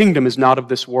 whose kingdom is not of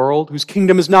this world, whose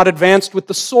kingdom is not advanced with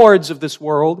the swords of this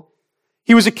world.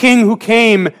 He was a king who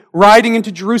came riding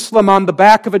into Jerusalem on the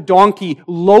back of a donkey,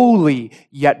 lowly,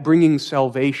 yet bringing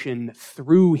salvation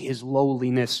through his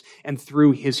lowliness and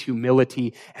through his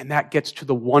humility. And that gets to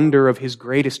the wonder of his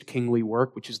greatest kingly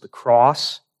work, which is the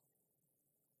cross.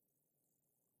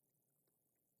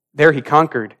 There he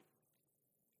conquered.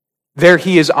 There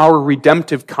he is our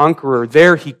redemptive conqueror.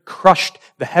 There he crushed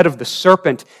the head of the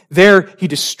serpent. There he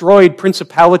destroyed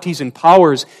principalities and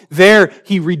powers. There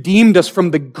he redeemed us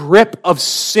from the grip of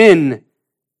sin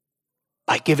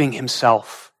by giving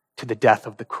himself to the death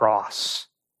of the cross.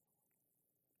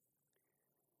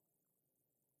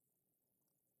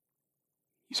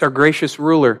 He's our gracious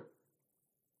ruler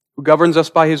who governs us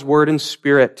by his word and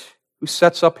spirit, who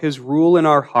sets up his rule in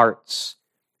our hearts,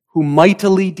 who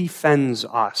mightily defends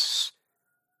us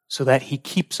so that he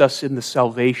keeps us in the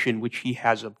salvation which he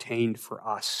has obtained for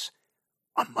us,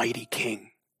 a mighty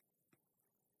king.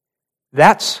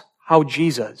 That's how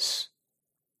Jesus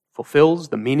fulfills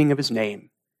the meaning of his name,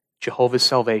 Jehovah's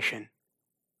salvation,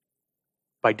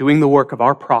 by doing the work of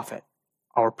our prophet,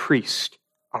 our priest,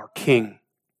 our king.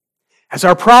 As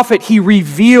our prophet, he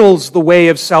reveals the way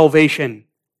of salvation.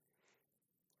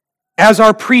 As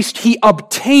our priest, he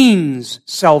obtains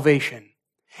salvation.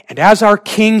 And as our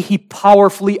king, he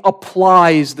powerfully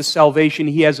applies the salvation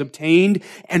he has obtained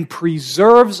and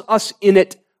preserves us in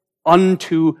it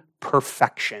unto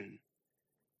perfection.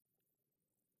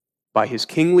 By his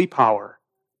kingly power,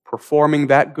 performing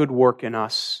that good work in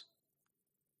us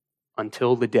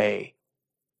until the day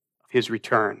of his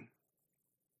return.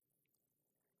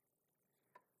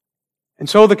 And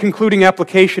so the concluding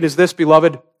application is this,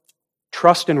 beloved: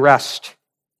 trust and rest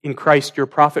in Christ, your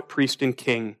prophet, priest, and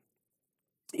king.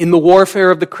 In the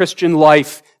warfare of the Christian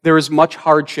life, there is much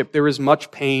hardship, there is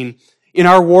much pain. In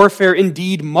our warfare,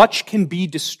 indeed, much can be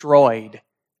destroyed,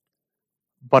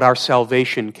 but our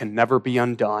salvation can never be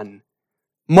undone.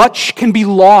 Much can be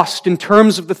lost in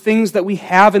terms of the things that we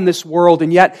have in this world,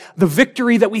 and yet the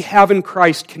victory that we have in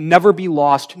Christ can never be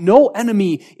lost. No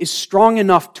enemy is strong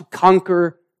enough to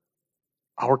conquer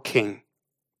our King.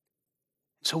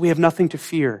 So we have nothing to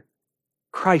fear.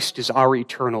 Christ is our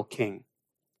eternal King.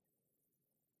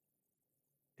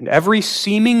 And every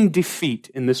seeming defeat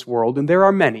in this world, and there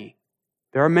are many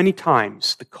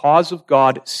times the cause of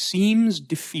God seems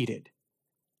defeated.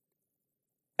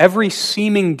 Every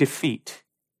seeming defeat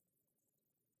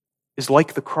is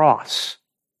like the cross.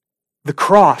 The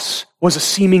cross was a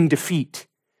seeming defeat,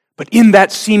 but in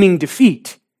that seeming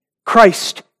defeat,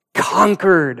 Christ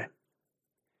conquered.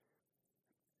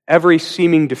 Every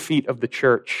seeming defeat of the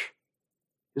church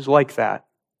is like that.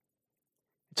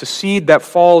 It's a seed that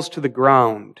falls to the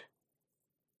ground,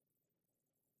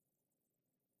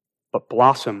 but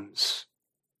blossoms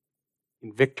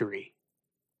in victory.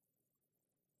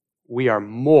 We are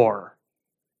more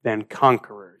than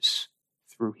conquerors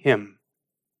through him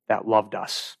that loved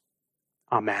us.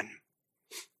 Amen.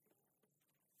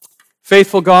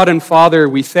 Faithful God and Father,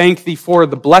 we thank thee for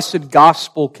the blessed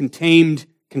gospel contained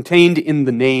in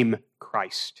the name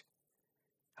Christ.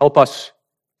 Help us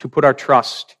to put our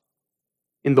trust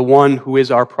in the one who is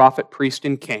our prophet, priest,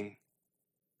 and king,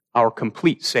 our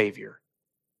complete Savior,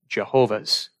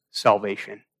 Jehovah's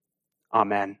salvation.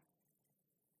 Amen.